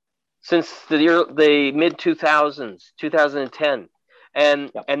since the mid 2000s, 2010.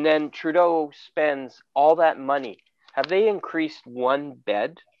 And then Trudeau spends all that money. Have they increased one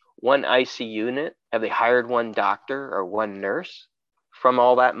bed, one IC unit? Have they hired one doctor or one nurse from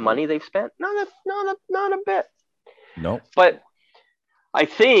all that money they've spent? Not a bit. No. But I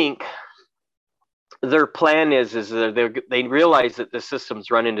think their plan is they realize that the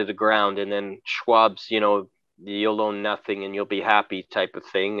system's run into the ground, and then Schwab's, you'll own nothing and you'll be happy type of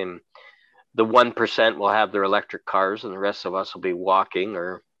thing. And the 1% will have their electric cars and the rest of us will be walking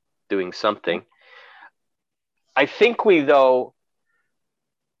or doing something. I think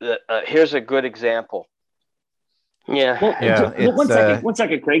here's a good example. Yeah. One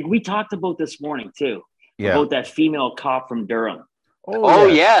second, Craig. We talked about this morning too. Yeah. About that female cop from Durham. Oh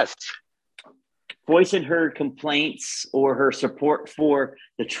yes. Voicing her complaints or her support for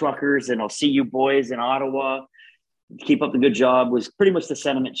the truckers, and I'll see you boys in Ottawa. Keep up the good job was pretty much the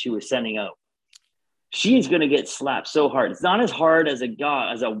sentiment she was sending out. She's going to get slapped so hard. It's not as hard as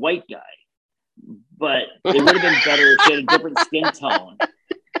a white guy, but it would have been better if she had a different skin tone.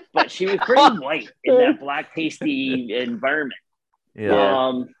 But she was pretty white in that black pasty environment.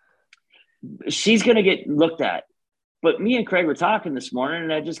 Yeah. She's going to get looked at. But me and Craig were talking this morning,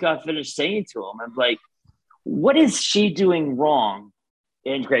 and I just got finished saying to him, I'm like, what is she doing wrong?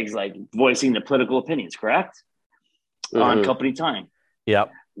 And Craig's like, voicing the political opinions, correct? On company time. Yeah.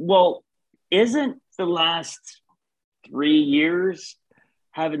 Well, isn't the last 3 years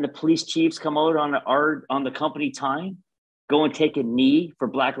having the police chiefs come out on the company time, go and take a knee for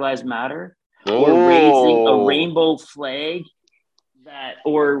Black Lives Matter, or raising a rainbow flag,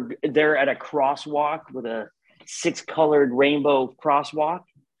 or they're at a crosswalk with a 6-colored rainbow crosswalk?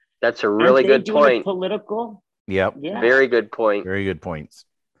 That's a really good point. Political. Yep. Yeah. Very good point. Very good points.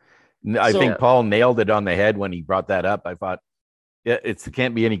 I think Paul nailed it on the head when he brought that up. I thought, it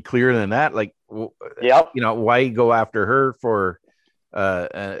can't be any clearer than that. Like, why go after her for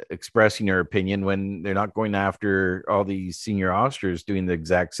expressing her opinion when they're not going after all these senior officers doing the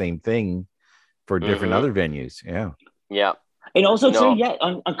exact same thing for different other venues? Yeah. Yeah. And also,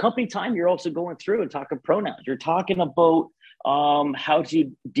 on company time, you're also going through and talking pronouns. You're talking about how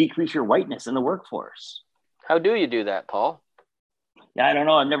to decrease your whiteness in the workforce. How do you do that, Paul? Yeah, I don't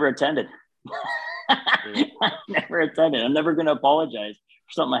know. I've never attended. I've never attended. I'm never going to apologize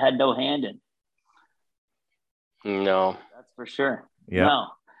for something I had no hand in. No. That's for sure. Yeah.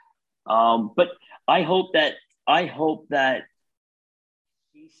 No. But I hope that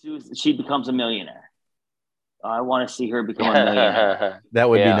she becomes a millionaire. I want to see her become a millionaire. That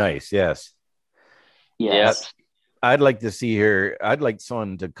would be nice. Yes. Yes. Yep. I'd like to see her. I'd like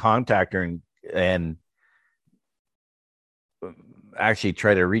someone to contact her and actually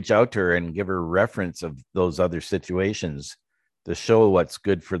try to reach out to her and give her reference of those other situations to show what's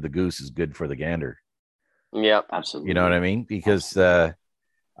good for the goose is good for the gander. Yeah, absolutely. You know what I mean? Because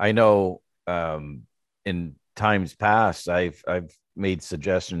I know in times past, I've made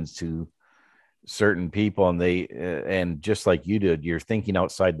suggestions to certain people, and and just like you did, you're thinking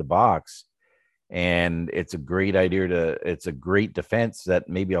outside the box, and it's a great idea it's a great defense that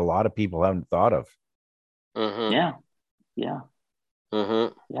maybe a lot of people haven't thought of. Mm-hmm. Yeah. Yeah.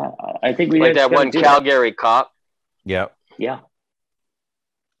 Mm-hmm. Yeah. I think we like that one Calgary cop. Yeah. Yeah.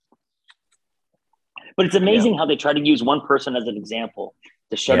 But it's amazing how they try to use one person as an example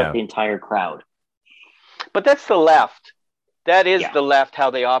to shut up the entire crowd. But that's the left. That is the left,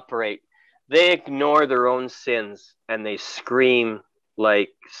 how they operate. They ignore their own sins and they scream like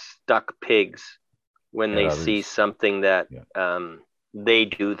stuck pigs when they see something that they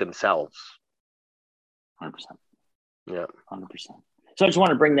do themselves. 100%. Yeah. 100%. So I just want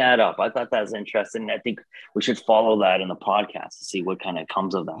to bring that up. I thought that was interesting. I think we should follow that in the podcast to see what kind of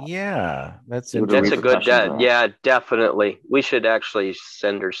comes of that. Yeah, that's a good. Yeah, definitely. We should actually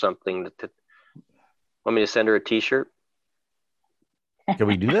send her something. Want me to send her a T-shirt? Can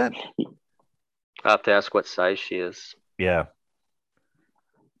we do that? I'll have to ask what size she is. Yeah,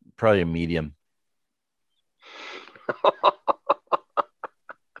 probably a medium.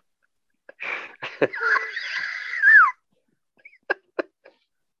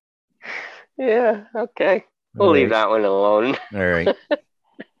 Yeah, okay. We'll leave that one alone. All right.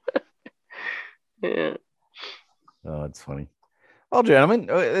 Yeah. Oh, that's funny. Well, gentlemen,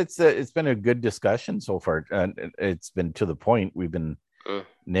 it's been a good discussion so far. It's been to the point. We've been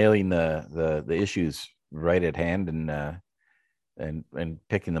nailing the issues right at hand and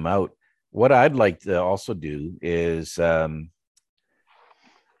picking them out. What I'd like to also do is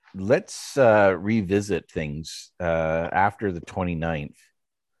let's revisit things after the 29th.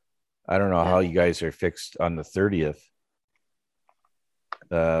 I don't know how you guys are fixed on the 30th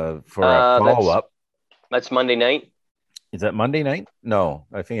for a follow-up. That's Monday night. Is that Monday night? No,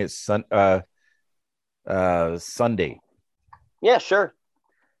 I think it's Sunday. Yeah, sure.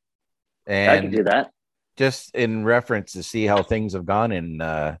 And I can do that. Just in reference to see how things have gone in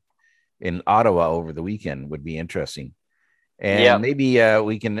Ottawa over the weekend would be interesting. And maybe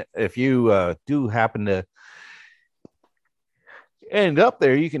we can, if you do happen to end up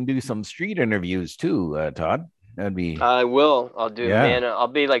there, you can do some street interviews too, Todd. That'd be. I will. I'll do. Yeah. Man, I'll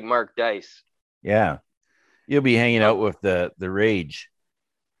be like Mark Dice. Yeah, you'll be hanging out with the Rage.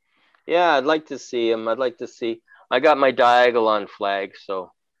 Yeah, I'd like to see him. I'd like to see. I got my Diagolon flag.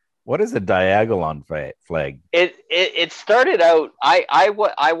 So, what is a Diagolon flag? It started out.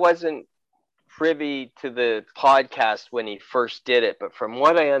 I wasn't privy to the podcast when he first did it, but from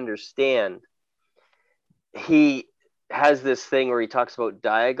what I understand, he has this thing where he talks about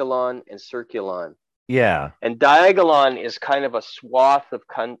Diagolon and Circulon. Yeah. And Diagolon is kind of a swath of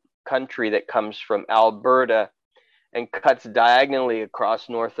country that comes from Alberta and cuts diagonally across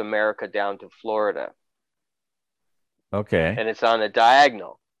North America down to Florida. Okay. And it's on a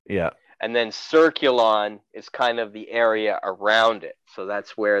diagonal. Yeah. And then Circulon is kind of the area around it. So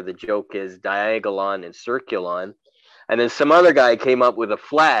that's where the joke is, Diagolon and Circulon. And then some other guy came up with a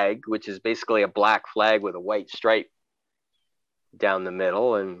flag, which is basically a black flag with a white stripe down the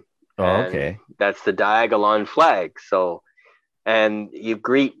middle. And okay. That's the Diagolon flag. So, and you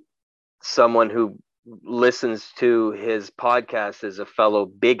greet someone who listens to his podcast as a fellow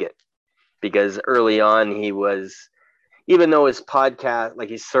bigot, because early on he was, even though his podcast, like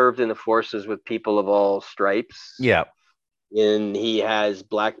he served in the forces with people of all stripes. Yeah. And he has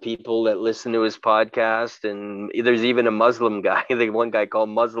black people that listen to his podcast. And there's even a Muslim guy, the one guy called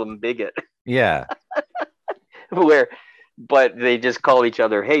Muslim Bigot. Yeah. But they just call each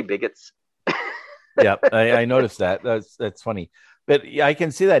other, hey, bigots. Yeah, I noticed that. That's funny. But I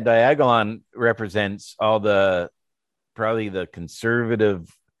can see that Diagolon represents all probably the conservative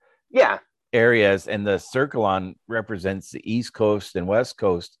areas, and the Circulon represents the East Coast and West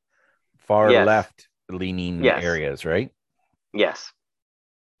Coast, far left leaning areas, right? Yes.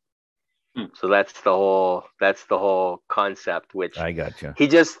 So that's the whole concept, which I gotcha. He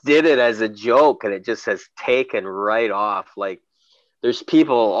just did it as a joke, and it just has taken right off. Like, there's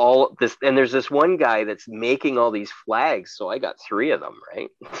people all this, and there's this one guy that's making all these flags. So I got 3 of them, right?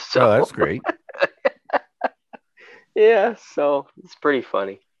 So that's great. Yeah, so it's pretty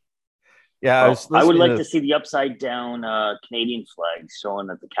funny. Yeah, I would like to see the upside down Canadian flag showing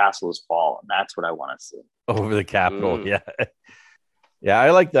that the castle has fallen. That's what I want to see over the Capitol. Yeah. Yeah,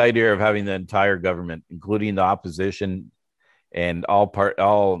 I like the idea of having the entire government, including the opposition and all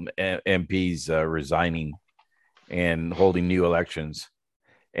MPs resigning and holding new elections,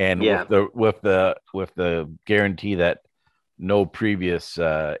 and with the guarantee that no previous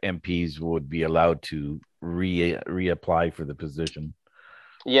MPs would be allowed to reapply for the position.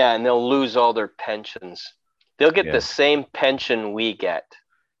 Yeah, and they'll lose all their pensions. They'll get the same pension we get.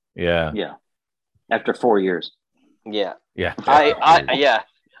 Yeah. Yeah. After 4 years. Yeah. Yeah.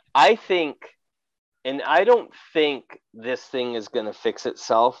 I think, and I don't think this thing is going to fix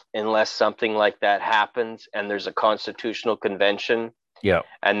itself unless something like that happens and there's a constitutional convention. Yeah.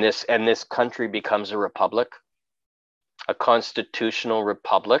 And this country becomes a constitutional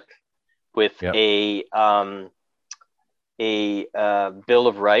republic with a Bill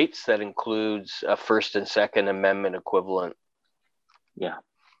of Rights that includes a First and Second Amendment equivalent. Yeah.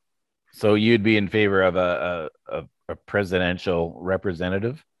 So you'd be in favor of a presidential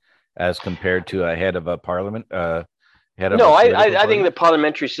representative as compared to a head of a parliament? I think the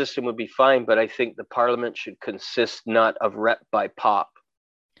parliamentary system would be fine, but I think the parliament should consist not of rep by pop,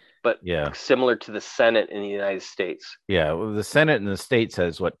 but similar to the Senate in the United States. Yeah, well, the Senate in the States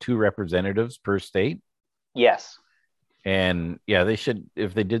has 2 representatives per state? Yes. And they should,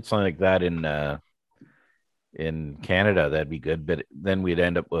 if they did something like that in Canada, that'd be good. But then we'd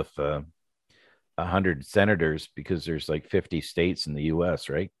end up with 100 senators because there's 50 states in the U.S.,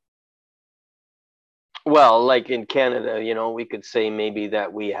 right? Well, like in Canada, we could say maybe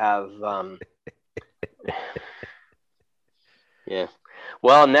that we have, yeah.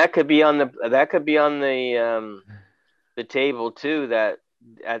 Well, and that could be on the table too. That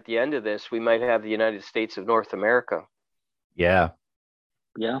at the end of this, we might have the United States of North America. Yeah.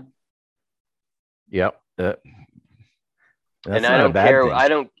 Yeah. Yep. That's and I not a don't bad care.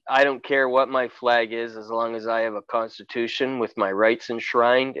 thing. I don't care what my flag is, as long as I have a constitution with my rights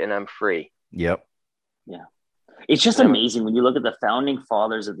enshrined and I'm free. Yep. Yeah. It's just amazing when you look at the founding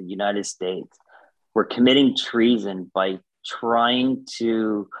fathers of the United States were committing treason by trying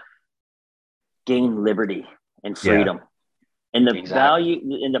to gain liberty and freedom. Yeah. And the Exactly. value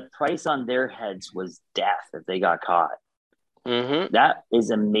and the price on their heads was death if they got caught. Mm-hmm. That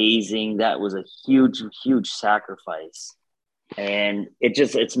is amazing. That was a huge, huge sacrifice. And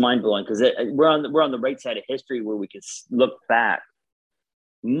it's mind blowing because we're on the right side of history where we can look back.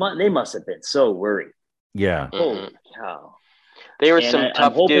 They must have been so worried. Yeah. Holy cow! They were And some I'm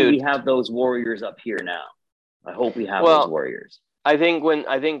tough hoping dudes. we have those warriors up here now. I hope we have those warriors. I think when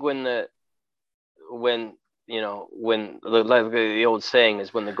the old saying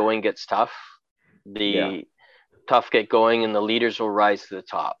is, when the going gets tough, the tough get going and the leaders will rise to the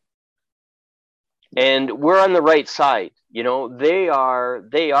top. And we're on the right side. They are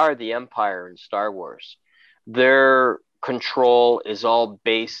the Empire in Star Wars. Their control is all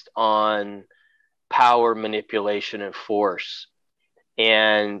based on power, manipulation, and force.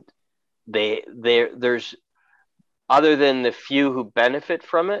 And there's, other than the few who benefit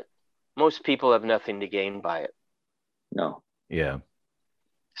from it, most people have nothing to gain by it. No. Yeah.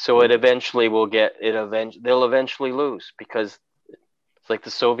 So they'll eventually lose, because it's like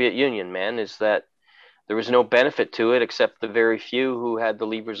the Soviet Union, man, is that there was no benefit to it except the very few who had the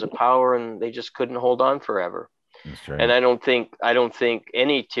levers of power, and they just couldn't hold on forever. That's right. And I don't think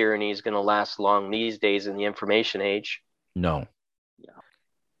any tyranny is going to last long these days in the information age. No. Yeah.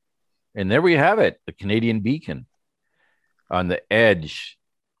 And there we have it, the Canadian Beacon on the edge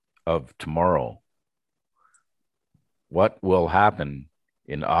of tomorrow. What will happen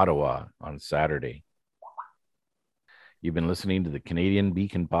in Ottawa on Saturday? You've been listening to the Canadian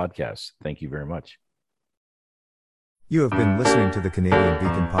Beacon podcast. Thank you very much. You have been listening to the Canadian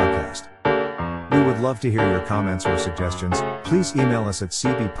Beacon podcast. We would love to hear your comments or suggestions. Please email us at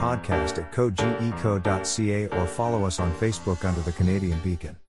cbpodcast@cogeco.ca or follow us on Facebook under the Canadian Beacon.